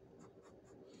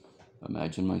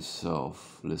imagine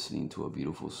myself listening to a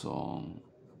beautiful song.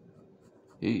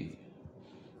 Hey,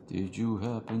 did you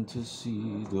happen to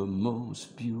see the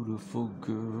most beautiful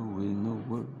girl in the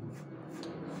world?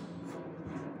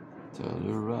 Tell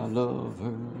her I love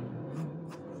her.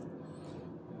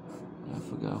 I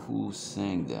forgot who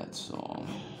sang that song.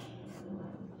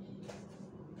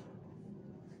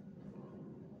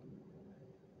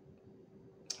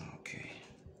 Okay.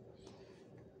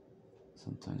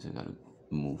 Sometimes I gotta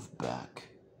move back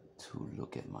to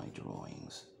look at my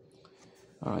drawings.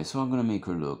 Alright, so I'm gonna make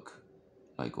her look,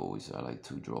 like always, I like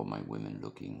to draw my women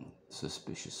looking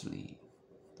suspiciously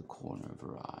the corner of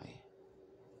her eye.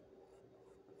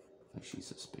 Like she's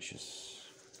suspicious.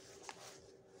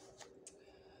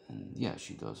 And yeah,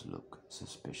 she does look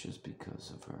suspicious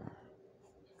because of her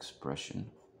expression.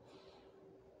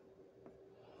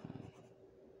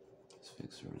 Let's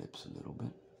fix her lips a little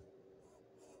bit.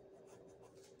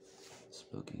 It's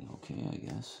looking okay, I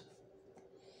guess.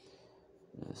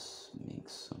 Let's make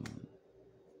some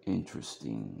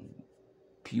interesting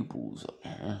pupils up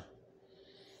there.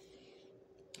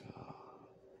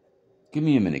 Give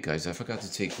me a minute, guys. I forgot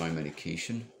to take my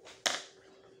medication.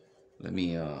 Let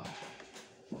me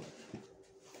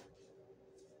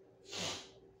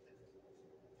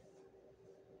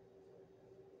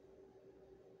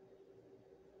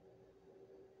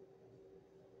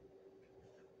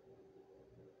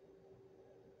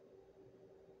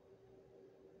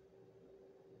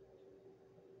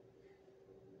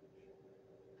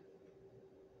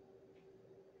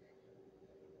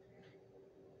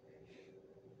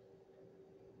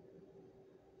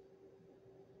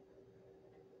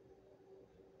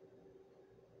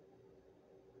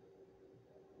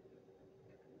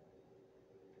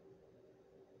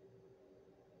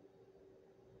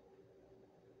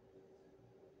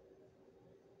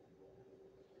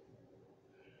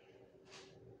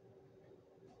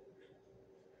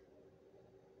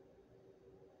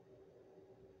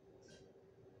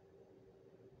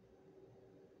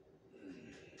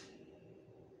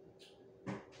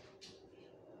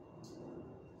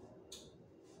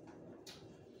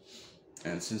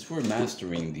And since we're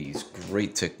mastering these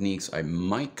great techniques, I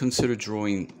might consider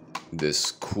drawing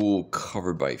this cool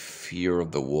cover by Fear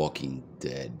of the Walking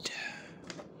Dead.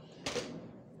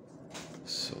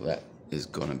 So that is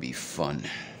gonna be fun.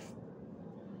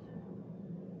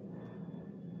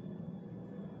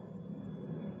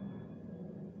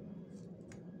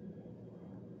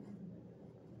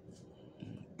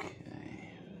 Okay.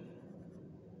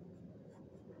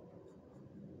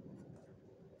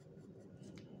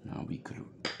 Now we could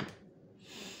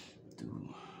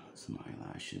do some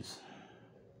eyelashes.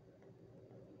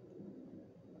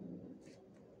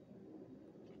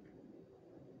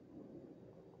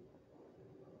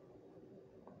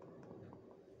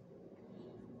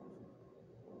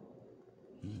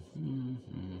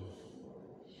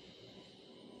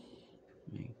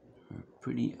 Make her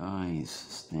pretty eyes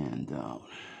stand out.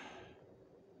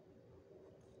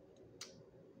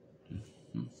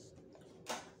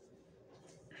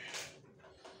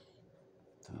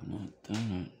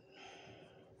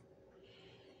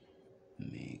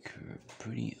 Make her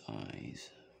pretty eyes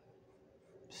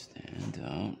stand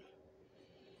out.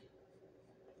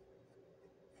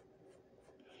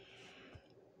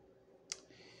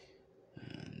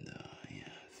 And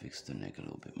yeah, fix the neck a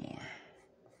little bit more.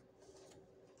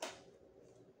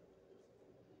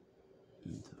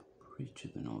 And the bridge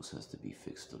of the nose has to be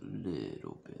fixed a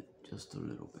little bit, just a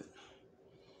little bit.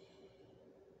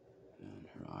 And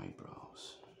her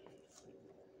eyebrows.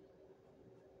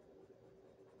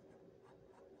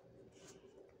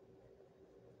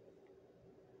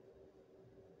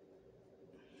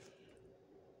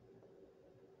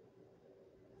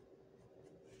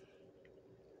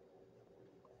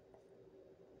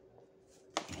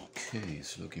 Okay,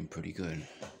 it's looking pretty good.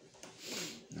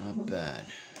 Not bad.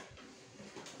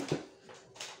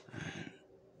 And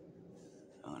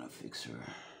I'm gonna fix her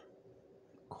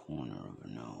corner of her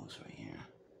nose right here.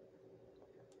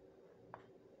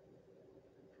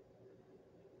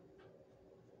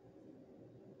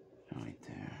 Right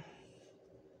there.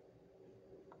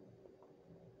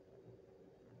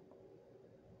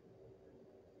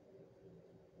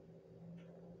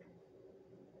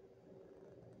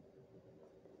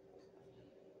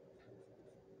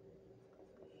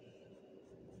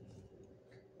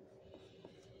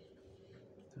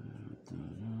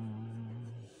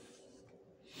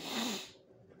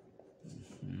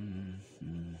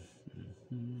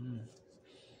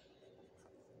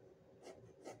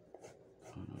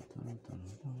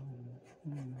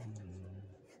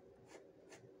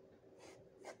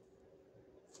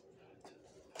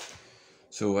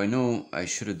 So I know I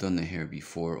should have done the hair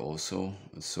before also.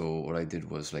 So what I did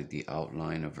was like the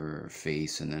outline of her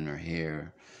face and then her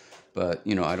hair. But,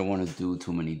 you know, I don't want to do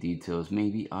too many details.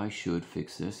 Maybe I should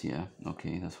fix this. Yeah,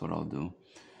 okay, that's what I'll do.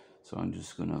 So I'm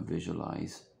just going to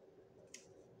visualize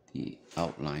the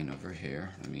outline of her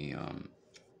hair. Let me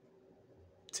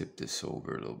tip this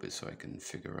over a little bit so I can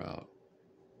figure out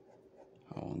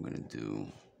how I'm going to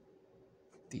do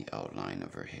the outline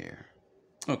of her hair.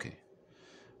 Okay,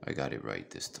 I got it right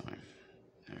this time.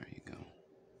 There you go.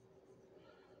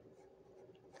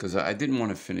 Because I didn't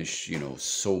want to finish, you know,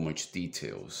 so much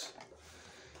details.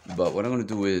 But what I'm going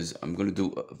to do is I'm going to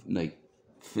do like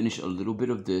finish a little bit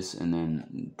of this, and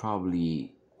then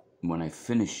probably when I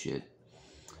finish it,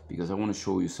 because I want to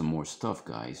show you some more stuff,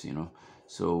 guys, you know.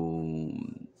 So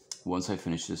once I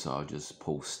finish this, I'll just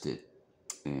post it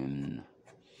in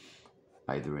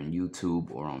either in YouTube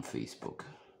or on Facebook.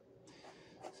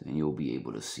 And you'll be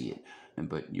able to see it.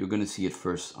 But you're going to see it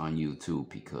first on YouTube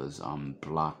because I'm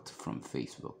blocked from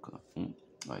Facebook.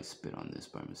 I spit on this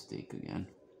by mistake again.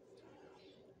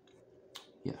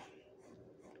 Yeah.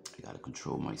 I got to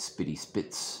control my spitty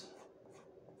spits.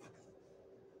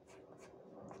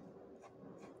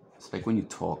 It's like when you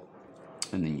talk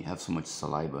and then you have so much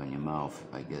saliva in your mouth,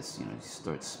 I guess, you know, you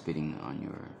start spitting on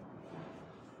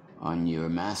your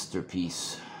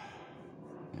masterpiece.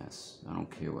 Yes, I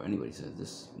don't care what anybody says.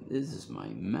 This is my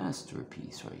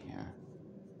masterpiece right here.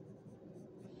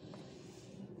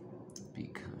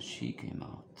 Because she came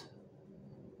out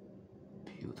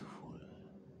beautiful.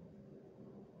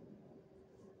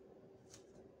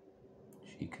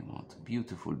 She came out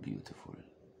beautiful, beautiful.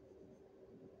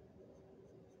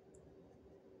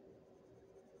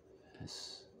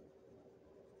 Yes.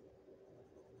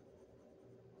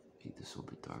 Make this a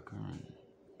little bit darker and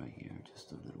right here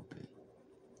just a little bit.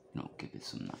 You know, give it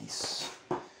some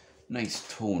nice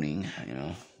toning, you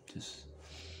know. Just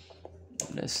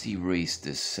let's erase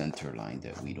this center line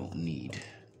that we don't need.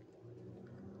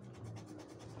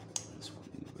 Let's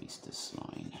erase this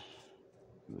line.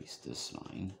 Erase this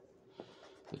line.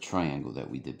 The triangle that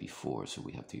we did before, so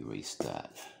we have to erase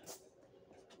that.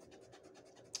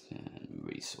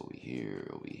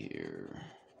 over here,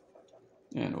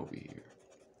 and over here.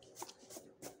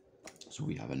 So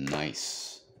we have a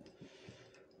nice,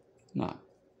 not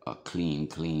a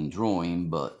clean drawing,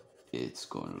 but it's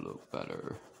going to look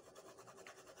better.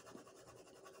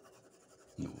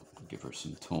 You know, give her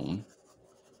some tone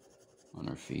on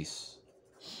her face.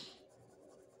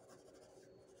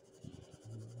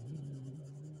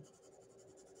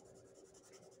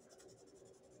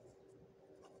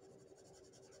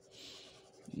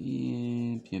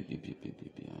 Yep.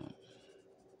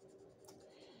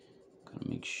 Gotta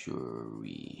make sure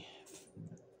we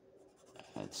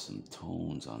add some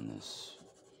tones on this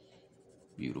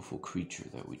beautiful creature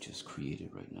that we just created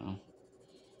right now.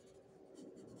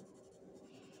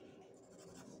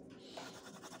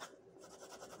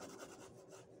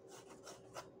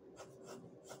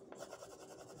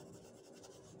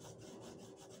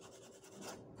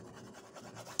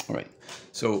 All right,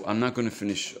 so I'm not going to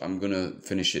finish. I'm going to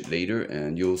finish it later,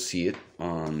 and you'll see it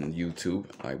on YouTube.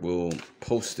 I will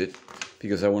post it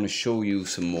because I want to show you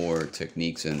some more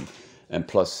techniques, and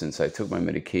plus, since I took my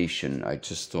medication, I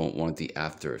just don't want the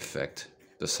after effect,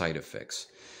 the side effects,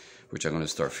 which I'm going to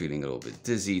start feeling a little bit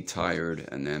dizzy, tired,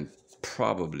 and then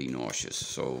probably nauseous.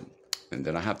 So, and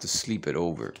then I have to sleep it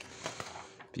over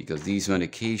because these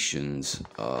medications,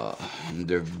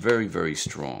 they're very, very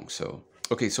strong. So,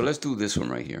 okay, so let's do this one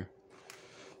right here.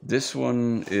 This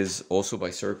one is also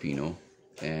by Sir Pino,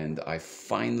 and I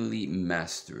finally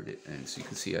mastered it. And so you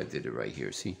can see I did it right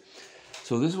here, see?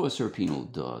 So this is what Sir Pino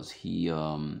does. He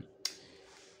does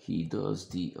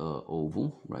the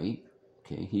oval, right?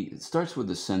 Okay, he starts with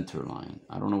the center line.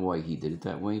 I don't know why he did it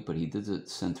that way, but he did the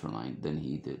center line. Then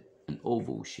he did an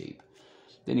oval shape.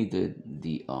 Then he did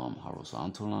the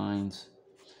horizontal lines.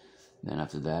 Then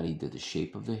after that, he did the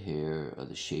shape of the hair,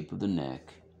 the shape of the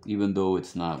neck, even though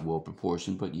it's not well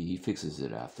proportioned, but he fixes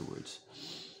it afterwards.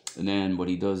 And then what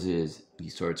he does is he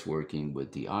starts working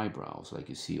with the eyebrows, like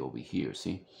you see over here,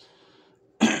 see?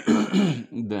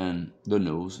 Then the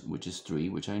nose, which is 3,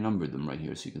 which I numbered them right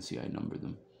here, so you can see I numbered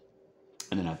them.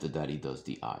 And then after that, he does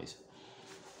the eyes.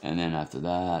 And then after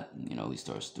that, you know, he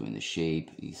starts doing the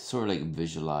shape. He sort of like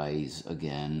visualize,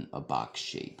 again, a box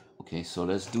shape. Okay, so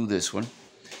let's do this one.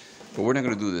 But we're not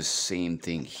going to do the same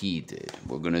thing he did.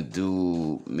 We're going to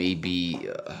do maybe...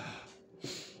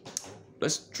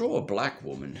 let's draw a black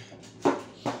woman.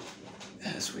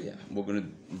 Yes, yeah, we're going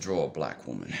to draw a black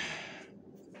woman.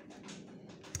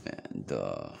 And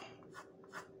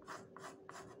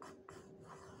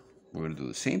we're going to do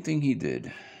the same thing he did.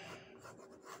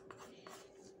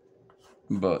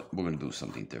 But we're going to do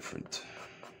something different.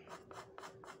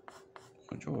 I'm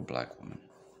going to draw a black woman.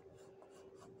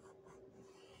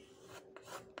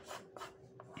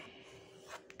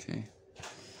 Okay.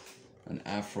 An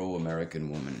Afro-American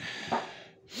woman.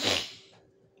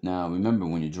 Now, remember,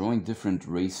 when you're drawing different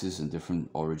races and different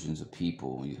origins of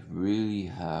people, you really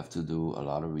have to do a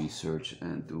lot of research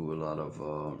and do a lot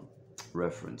of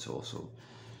reference also.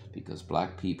 Because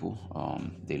black people,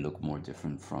 they look more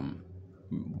different from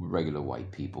regular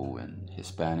white people and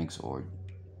Hispanics or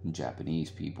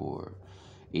Japanese people or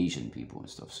Asian people and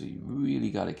stuff. So you really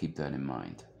got to keep that in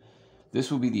mind. This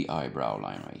will be the eyebrow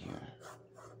line right here.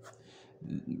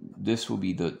 This will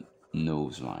be the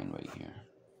nose line right here.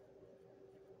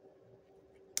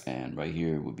 And right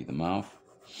here will be the mouth.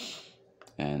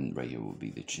 And right here will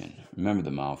be the chin. Remember,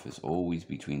 the mouth is always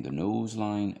between the nose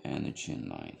line and the chin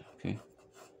line. Okay?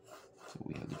 So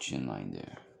we have the chin line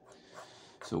there.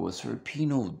 So what Sir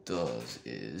Pino does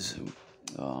is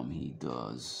he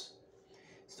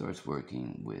starts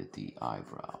working with the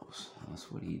eyebrows.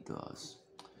 That's what he does.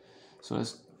 So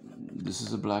this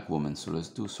is a black woman, so let's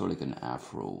do sort of like an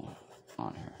afro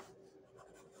on her.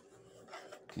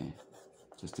 Okay,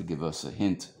 just to give us a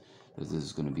hint that this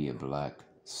is going to be a black,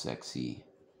 sexy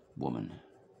woman.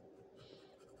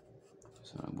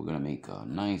 So we're going to make a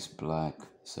nice black,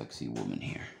 sexy woman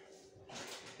here.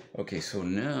 Okay, so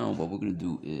now what we're going to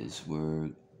do is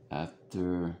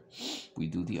after we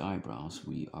do the eyebrows,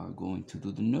 we are going to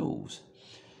do the nose.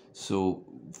 So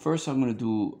first I'm going to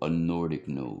do a Nordic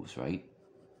nose, right?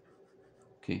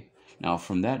 Okay, now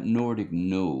from that Nordic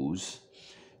nose,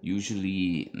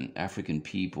 usually African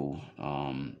people,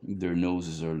 their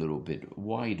noses are a little bit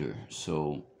wider.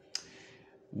 So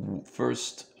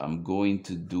first I'm going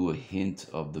to do a hint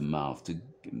of the mouth to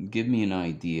give me an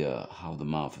idea how the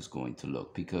mouth is going to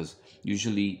look, because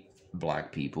usually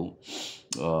black people,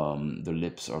 the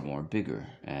lips are more bigger,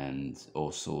 and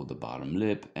also the bottom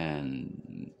lip.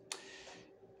 And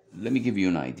let me give you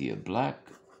an idea. Black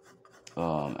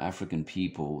African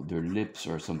people, their lips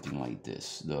are something like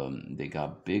this. They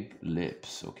got big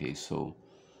lips. Okay, so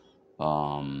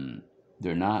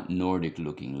they're not Nordic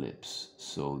looking lips,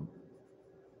 so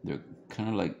they're kind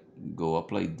of like go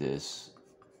up like this,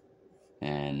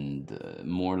 and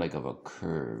more like of a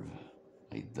curve,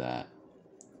 like that,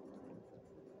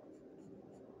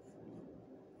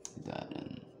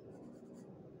 and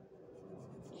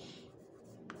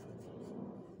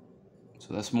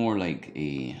so that's more like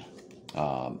a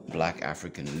black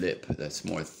African lip. That's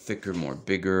more thicker, more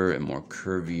bigger, and more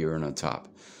curvier on the top.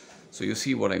 So you'll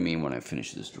see what I mean when I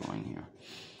finish this drawing here.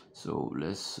 So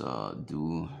let's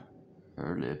do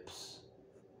her lips,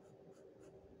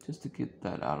 just to get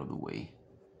that out of the way,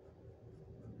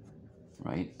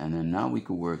 right? And then now we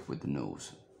could work with the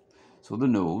nose. So the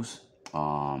nose,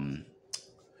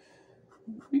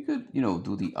 we could, you know,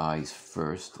 do the eyes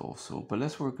first also, but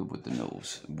let's work with the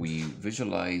nose. We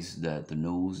visualize that the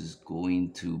nose is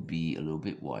going to be a little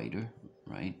bit wider,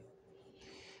 right?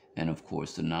 And of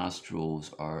course, the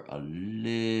nostrils are a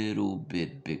little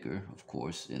bit bigger, of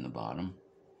course, in the bottom.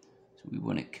 So we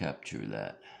want to capture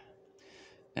that.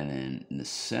 And then in the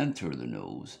center of the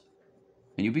nose,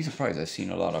 and you'll be surprised, I've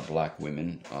seen a lot of black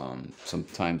women.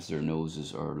 Sometimes their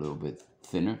noses are a little bit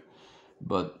thinner,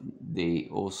 but they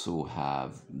also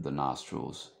have the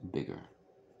nostrils bigger.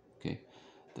 Okay,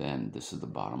 then this is the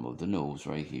bottom of the nose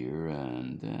right here,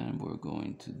 and then we're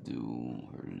going to do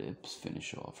her lips,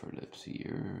 finish off her lips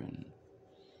here, and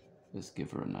let's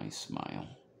give her a nice smile,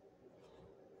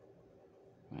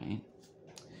 right?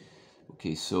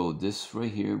 Okay, so this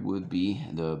right here would be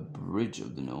the bridge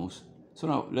of the nose. So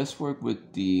now let's work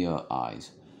with the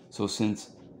eyes. So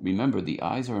since, remember, the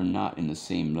eyes are not in the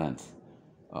same length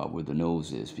where the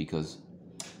nose is, because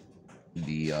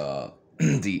the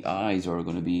the eyes are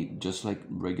going to be just like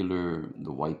regular,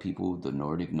 the white people, the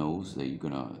Nordic nose, that you're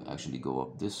going to actually go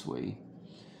up this way.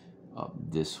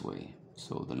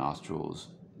 So the nostrils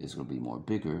is going to be more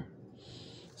bigger.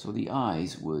 So the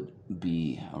eyes would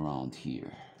be around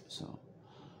here. So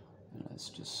let's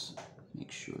just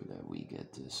make sure that we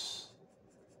get this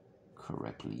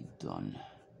correctly done.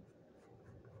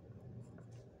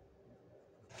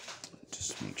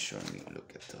 Just make sure, let me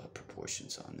look at the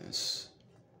proportions on this.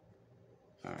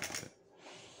 Alright.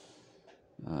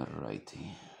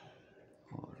 Alrighty.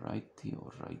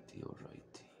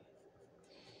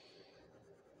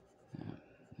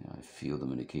 Yeah, I feel the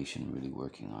medication really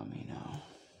working on me now.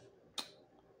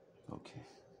 Okay.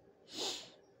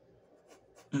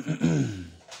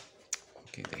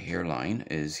 Okay, the hairline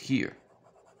is here.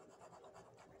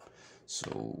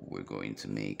 So we're going to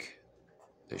make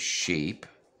the shape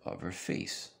of her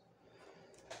face.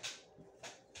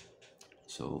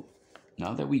 So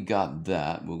now that we got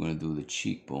that, we're going to do the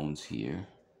cheekbones here.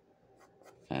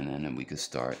 And then we can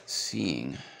start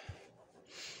seeing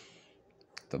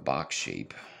the box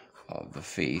shape of the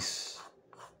face.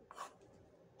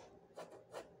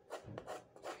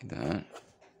 Like that.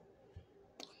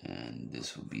 And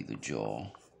this will be the jaw.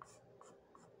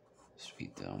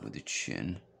 Straight down with the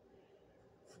chin.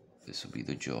 This will be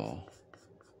the jaw.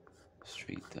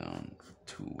 Straight down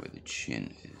to where the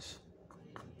chin is.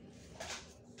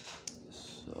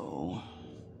 So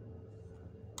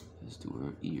let's do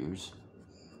her ears.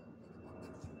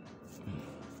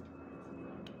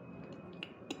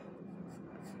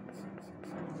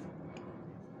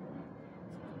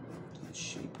 The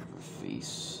shape of her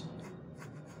face,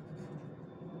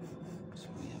 so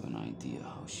we have an idea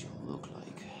how she'll look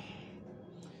like.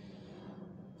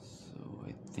 So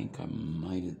I think I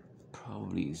might have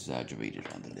probably exaggerated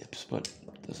on the lips, but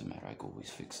it doesn't matter, I can always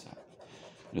fix that.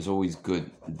 It's always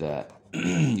good that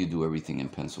you do everything in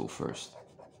pencil first,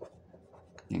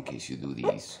 in case you do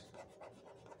these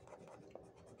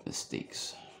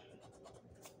mistakes.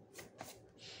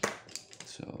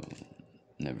 So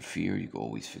never fear, you can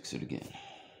always fix it again.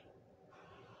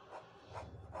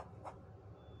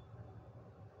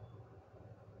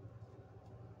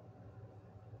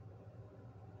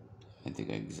 I think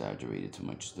I exaggerated too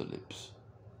much the lips.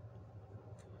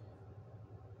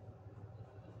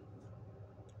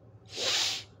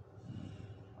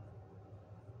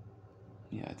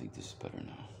 Yeah, I think this is better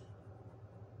now.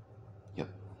 Yep,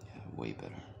 yeah, way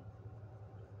better.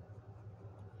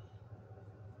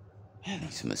 Man,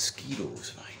 these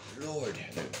mosquitoes, my lord,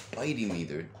 they're biting me,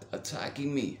 they're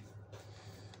attacking me.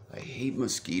 I hate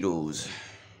mosquitoes.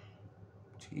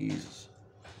 Jesus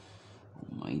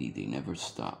almighty, they never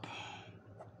stop.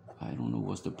 I don't know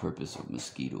what's the purpose of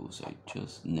mosquitoes. I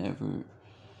just never,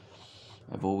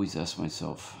 I've always asked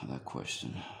myself that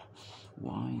question.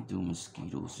 Why do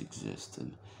mosquitoes exist? There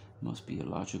must be a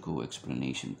logical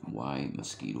explanation why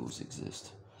mosquitoes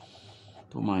exist.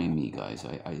 Don't mind me, guys.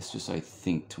 It's just I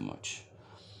think too much.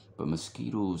 But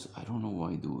mosquitoes, I don't know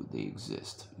why do they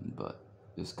exist, but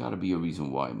there's got to be a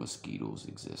reason why mosquitoes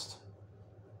exist.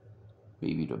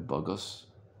 Maybe to bug us,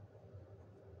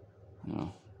 you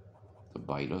know, to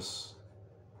bite us.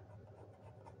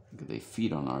 They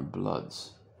feed on our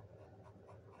bloods.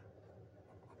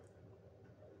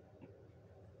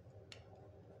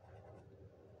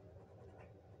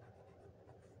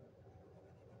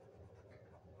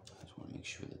 I just want to make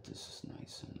sure that this is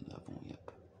nice and level.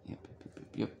 Yep, yep, yep, yep,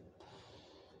 yep, yep.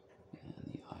 And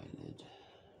the eyelid.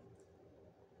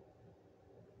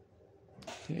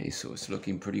 Okay, so it's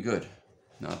looking pretty good.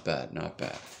 Not bad, not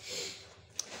bad.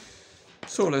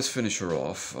 So let's finish her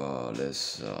off.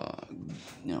 Let's,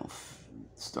 you know,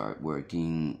 start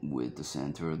working with the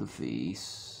center of the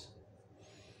face.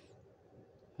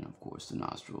 And of course the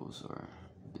nostrils are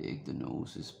big, the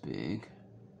nose is big.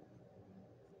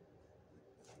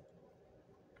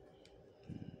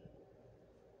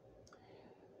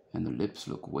 And the lips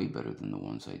look way better than the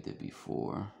ones I did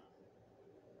before.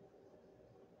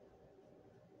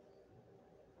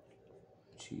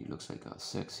 She looks like a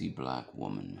sexy black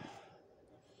woman.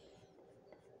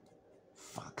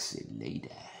 Foxy lady.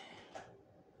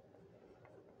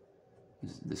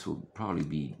 This will probably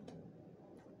be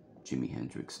Jimi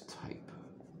Hendrix type.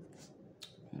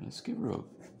 And let's give her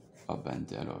a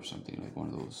bandana or something, like one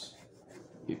of those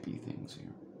hippie things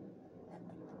here.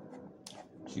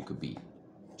 She could be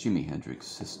Jimi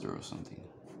Hendrix's sister or something.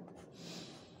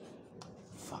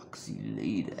 Foxy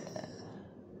lady.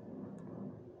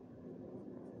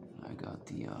 I got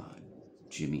the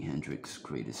Jimi Hendrix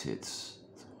greatest hits.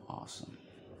 It's awesome.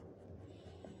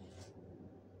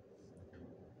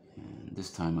 And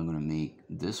this time I'm gonna make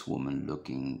this woman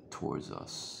looking towards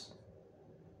us.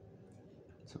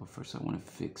 So first I want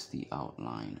to fix the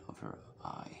outline of her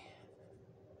eye.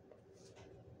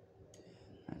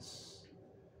 Let's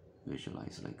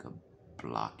visualize like a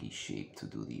blocky shape to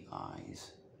do the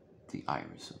eyes, the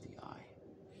iris of the eye.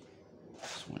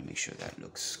 Just want to make sure that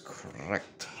looks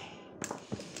correct.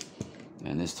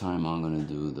 And this time I'm going to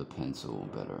do the pencil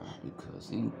better,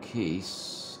 because in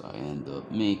case I end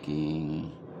up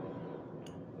making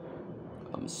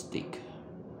a mistake.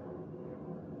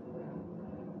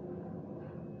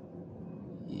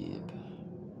 Yep.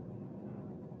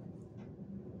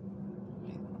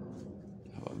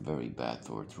 I have a very bad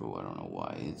sore throat. I don't know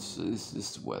why. It's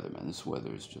this weather, man. This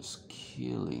weather is just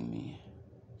killing me.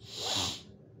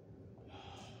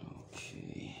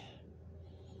 Okay.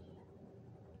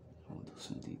 We'll do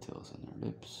some details on her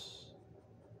lips.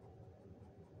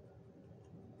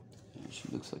 And she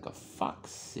looks like a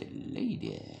foxy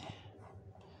lady.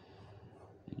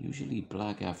 And usually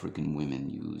black African women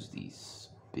use these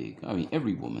big, I mean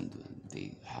every woman,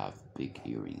 they have big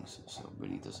earrings, so it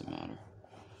really doesn't matter.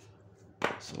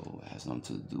 So it has nothing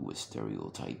to do with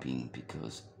stereotyping,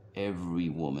 because every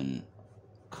woman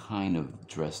kind of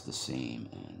dressed the same,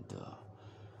 and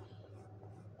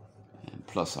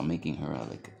plus I'm making her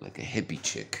like a hippie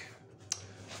chick,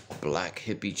 black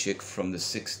hippie chick from the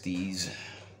 60s.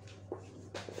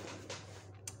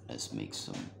 Let's make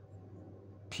some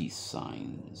peace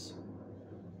signs.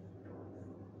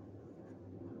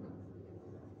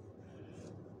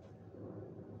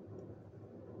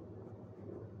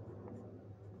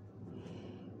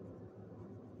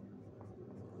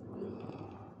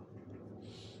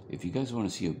 If you guys want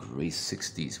to see a great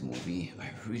 60s movie, I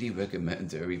really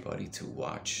recommend everybody to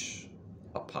watch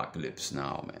Apocalypse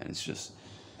Now, man. It's just,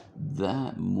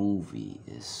 that movie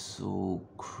is so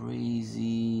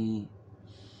crazy.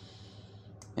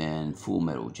 And Full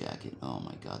Metal Jacket, oh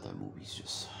my god, that movie's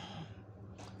just,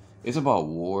 it's about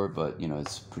war, but you know,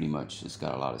 it's pretty much, it's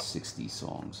got a lot of 60s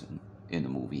songs in the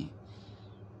movie.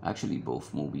 Actually,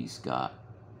 both movies got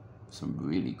some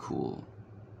really cool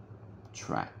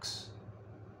tracks.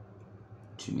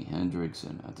 Jimi Hendrix,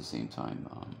 and at the same time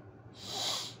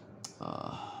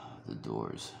the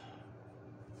Doors.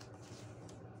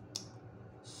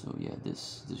 So yeah,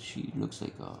 this she looks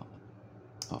like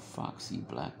a foxy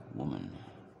black woman.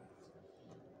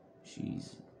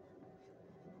 She's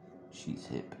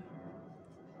hip.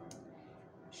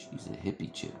 She's a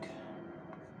hippie chick.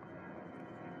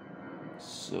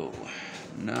 So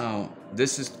now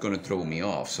this is gonna throw me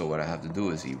off, so what I have to do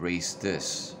is erase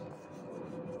this,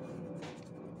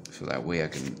 so that way I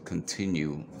can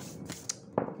continue,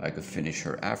 I could finish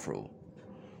her afro.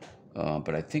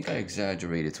 But I think I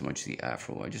exaggerated too much the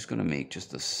afro. I'm just gonna make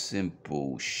just a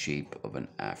simple shape of an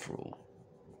afro,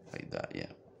 like that,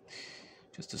 yeah.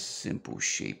 Just a simple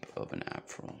shape of an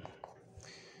afro.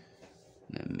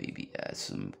 And then maybe add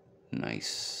some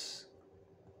nice,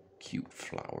 cute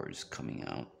flowers coming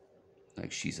out,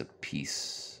 like she's a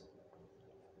piece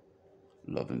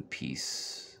Love and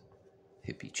peace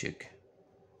hippie chick.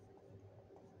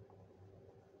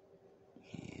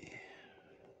 Yeah.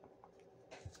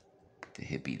 The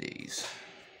hippie days.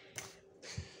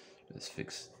 Let's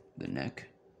fix the neck.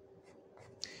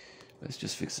 Let's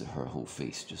just fix her whole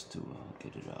face just to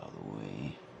get it out of the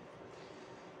way.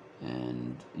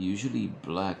 And usually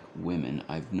black women,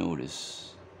 I've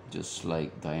noticed, just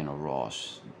like Diana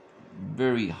Ross,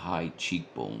 very high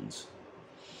cheekbones.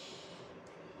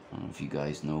 I don't know if you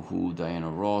guys know who Diana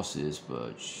Ross is,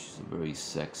 but she's a very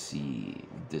sexy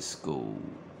disco.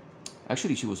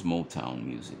 Actually, she was Motown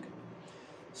music.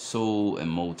 Soul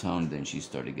and Motown, then she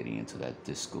started getting into that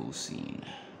disco scene.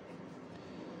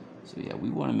 So yeah, we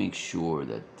want to make sure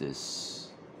that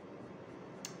this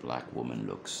black woman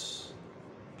looks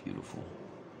beautiful.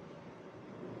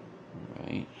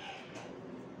 Right.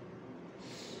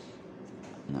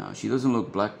 Now, she doesn't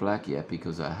look black yet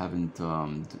because I haven't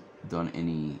done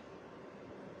any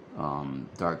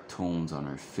dark tones on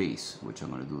her face, which I'm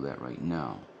going to do that right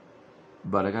now.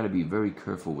 But I got to be very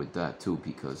careful with that too,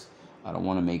 because I don't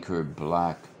want to make her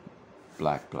black,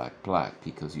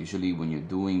 because usually when you're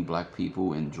doing black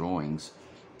people in drawings,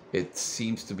 it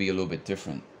seems to be a little bit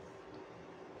different.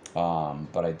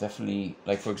 But I definitely,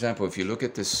 like for example, if you look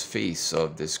at this face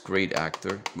of this great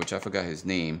actor, which I forgot his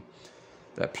name,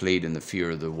 that played in the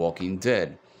Fear of the Walking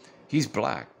Dead, he's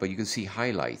black, but you can see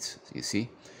highlights, you see?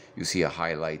 You see a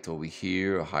highlight over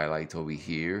here, a highlight over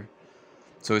here.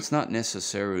 So it's not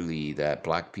necessarily that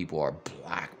black people are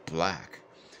black,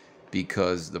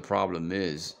 because the problem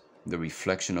is the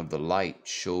reflection of the light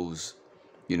shows,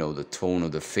 you know, the tone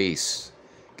of the face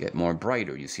get more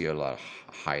brighter. You see a lot of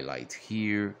highlight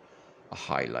here, a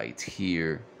highlight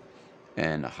here,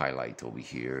 and a highlight over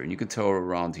here. And you can tell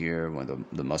around here when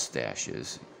the mustache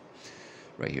is.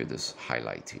 Right here, this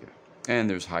highlight here. And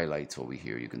there's highlights over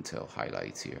here. You can tell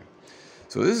highlights here.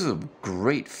 So this is a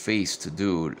great face to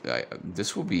do.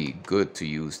 This will be good to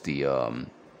use the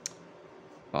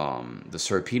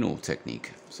Sir Pino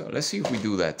technique. So let's see if we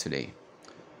do that today.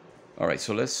 All right,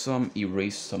 so let's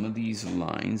erase some of these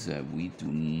lines that we do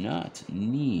not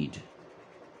need.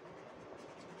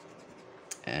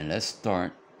 And let's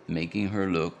start making her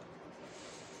look,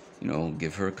 you know,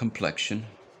 give her a complexion,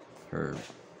 her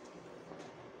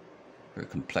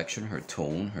complexion, her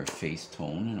tone, her face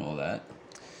tone, and all that.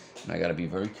 And I gotta be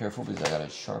very careful because I gotta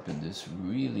sharpen this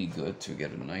really good to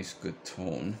get a nice good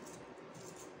tone.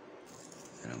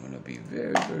 And I'm gonna be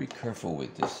very, very careful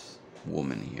with this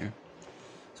woman here.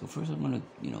 So first I'm gonna,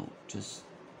 you know, just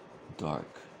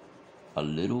dark, a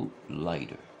little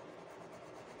lighter.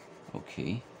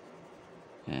 Okay.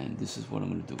 And this is what I'm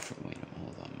gonna do for, wait a minute,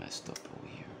 hold on, messed up over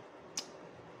here.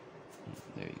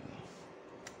 There you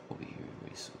go. Over here,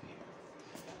 erase over here.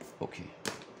 Okay.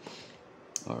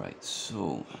 All right,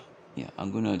 so yeah,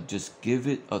 I'm gonna just give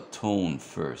it a tone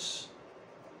first.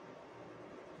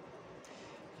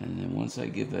 And then once I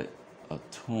give it a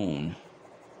tone,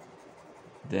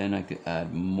 then I could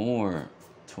add more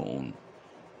tone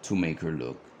to make her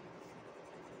look,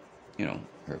 you know,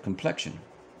 her complexion.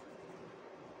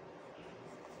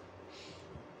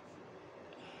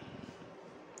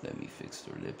 Let me fix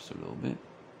her lips a little bit.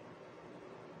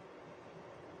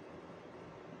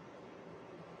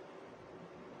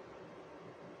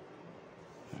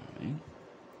 Alright.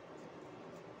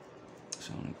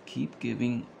 So I'm going to keep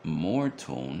giving more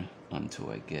tone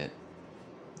until I get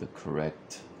the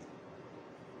correct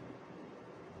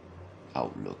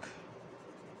outlook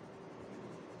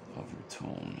of her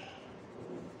tone.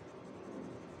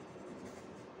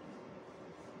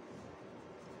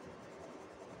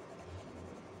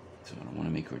 So I don't want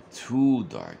to make her too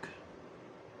dark.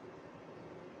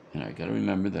 And I gotta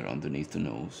remember that underneath the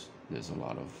nose, there's a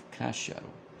lot of cast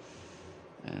shadow.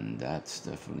 And that's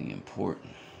definitely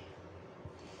important.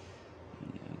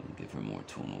 And yeah, I'm gonna give her more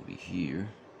tone over here.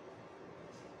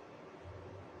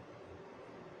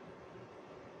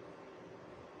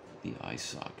 The eye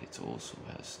socket also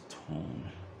has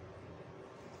tone.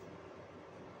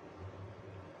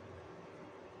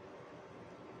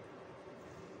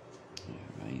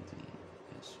 Alright,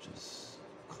 let's just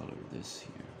color this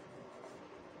here.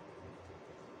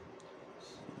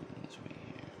 So that's right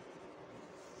here.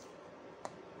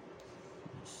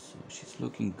 So she's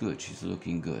looking good, she's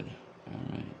looking good.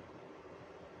 Alright.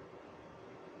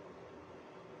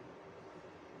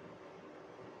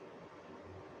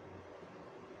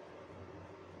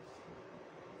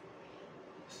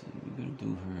 So we're gonna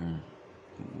do her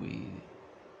the way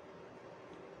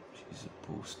she's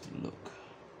supposed to look.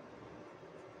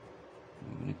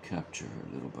 I'm going to capture her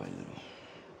little by little.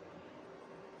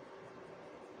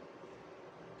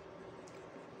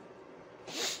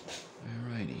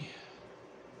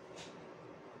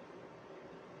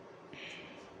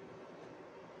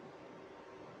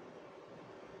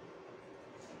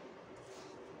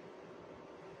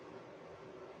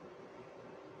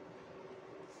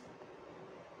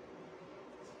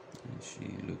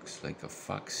 She looks like a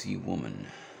foxy woman.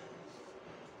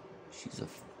 She's a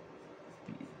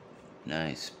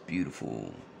nice,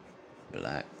 beautiful,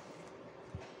 black,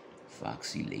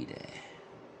 foxy lady.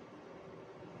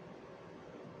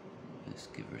 Let's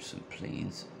give her some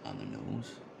planes on the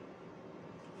nose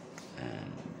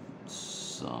and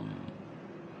some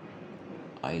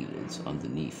eyelids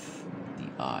underneath the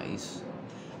eyes.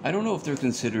 I don't know if they're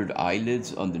considered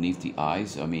eyelids underneath the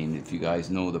eyes. I mean, if you guys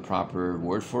know the proper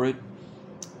word for it,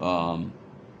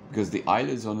 because the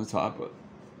eyelids on the top,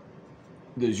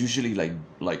 there's usually like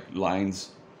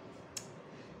lines,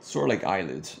 sort of like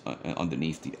eyelids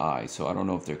underneath the eye. So I don't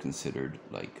know if they're considered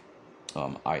like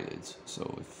eyelids.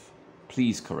 So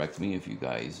please correct me if you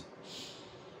guys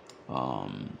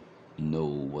know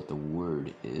what the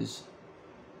word is.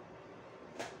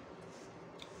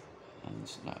 And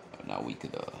it's not, now we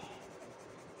could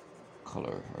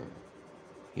color her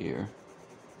hair.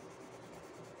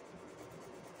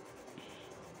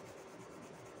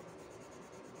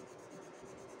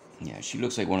 Yeah, she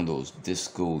looks like one of those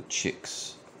disco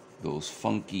chicks, those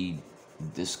funky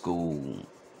disco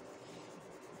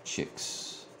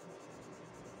chicks.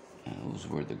 Those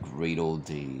were the great old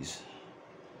days,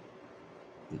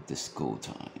 the disco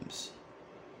times.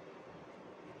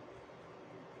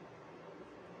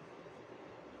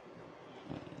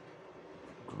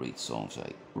 Great songs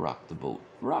like Rock the Boat,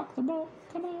 come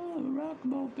on, rock the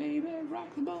boat, baby,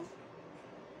 rock the boat.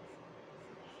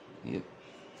 Yep.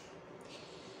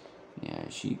 Yeah,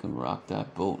 she can rock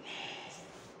that boat.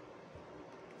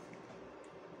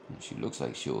 And she looks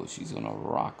like she's gonna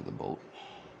rock the boat.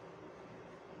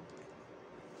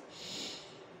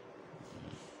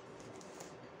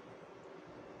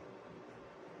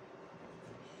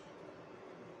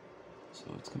 So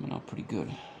it's coming out pretty good.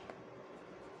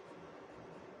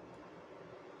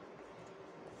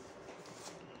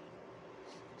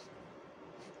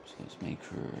 So let's make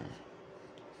her.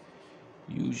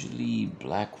 Usually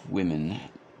black women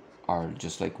are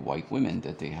just like white women,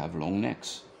 that they have long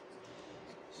necks.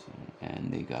 So,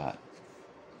 and they got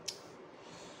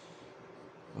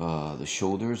the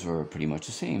shoulders are pretty much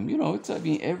the same. You know, I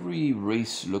mean, every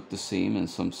race look the same in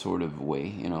some sort of way,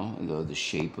 you know, the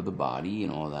shape of the body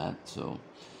and all that. So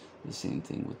the same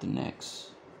thing with the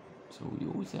necks. So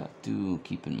you always have to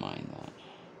keep in mind that.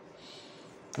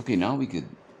 Okay, now we could,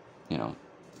 you know,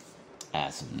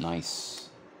 add some nice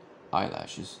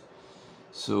eyelashes.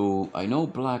 So I know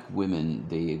black women,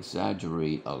 they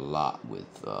exaggerate a lot with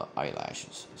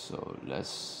eyelashes. So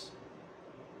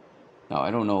now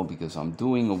I don't know, because I'm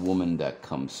doing a woman that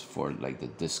comes for like the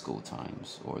disco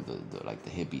times or the like the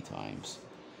hippie times.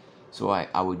 So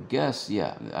I would guess,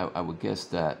 yeah, I would guess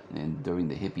that during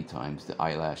the hippie times the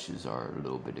eyelashes are a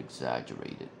little bit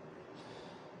exaggerated.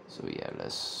 So yeah,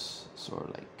 let's sort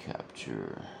of like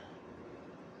capture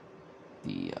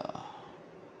the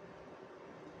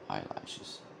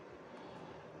eyelashes.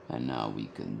 And now we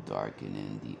can darken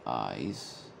in the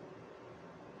eyes.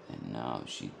 And now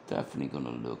she's definitely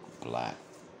gonna look black.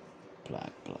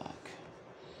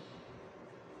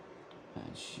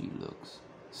 And she looks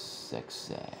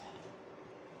sexy.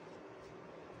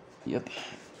 Yep.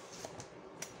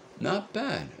 Not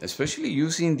bad, especially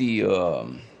using the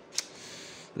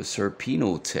Sir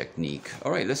Pino technique.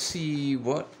 All right, let's see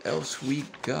what else we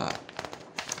got.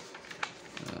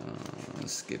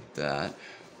 Let's skip that.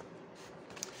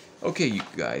 Okay, you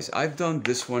guys, I've done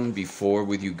this one before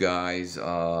with you guys.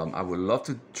 I would love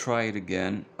to try it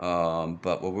again,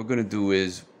 but what we're gonna do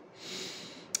is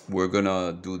we're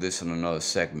gonna do this in another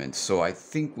segment. So I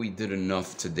think we did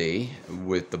enough today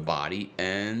with the body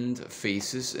and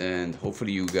faces, and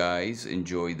hopefully you guys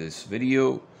enjoy this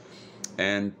video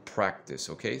and practice.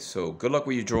 Okay, so good luck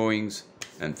with your drawings,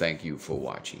 and thank you for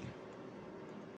watching.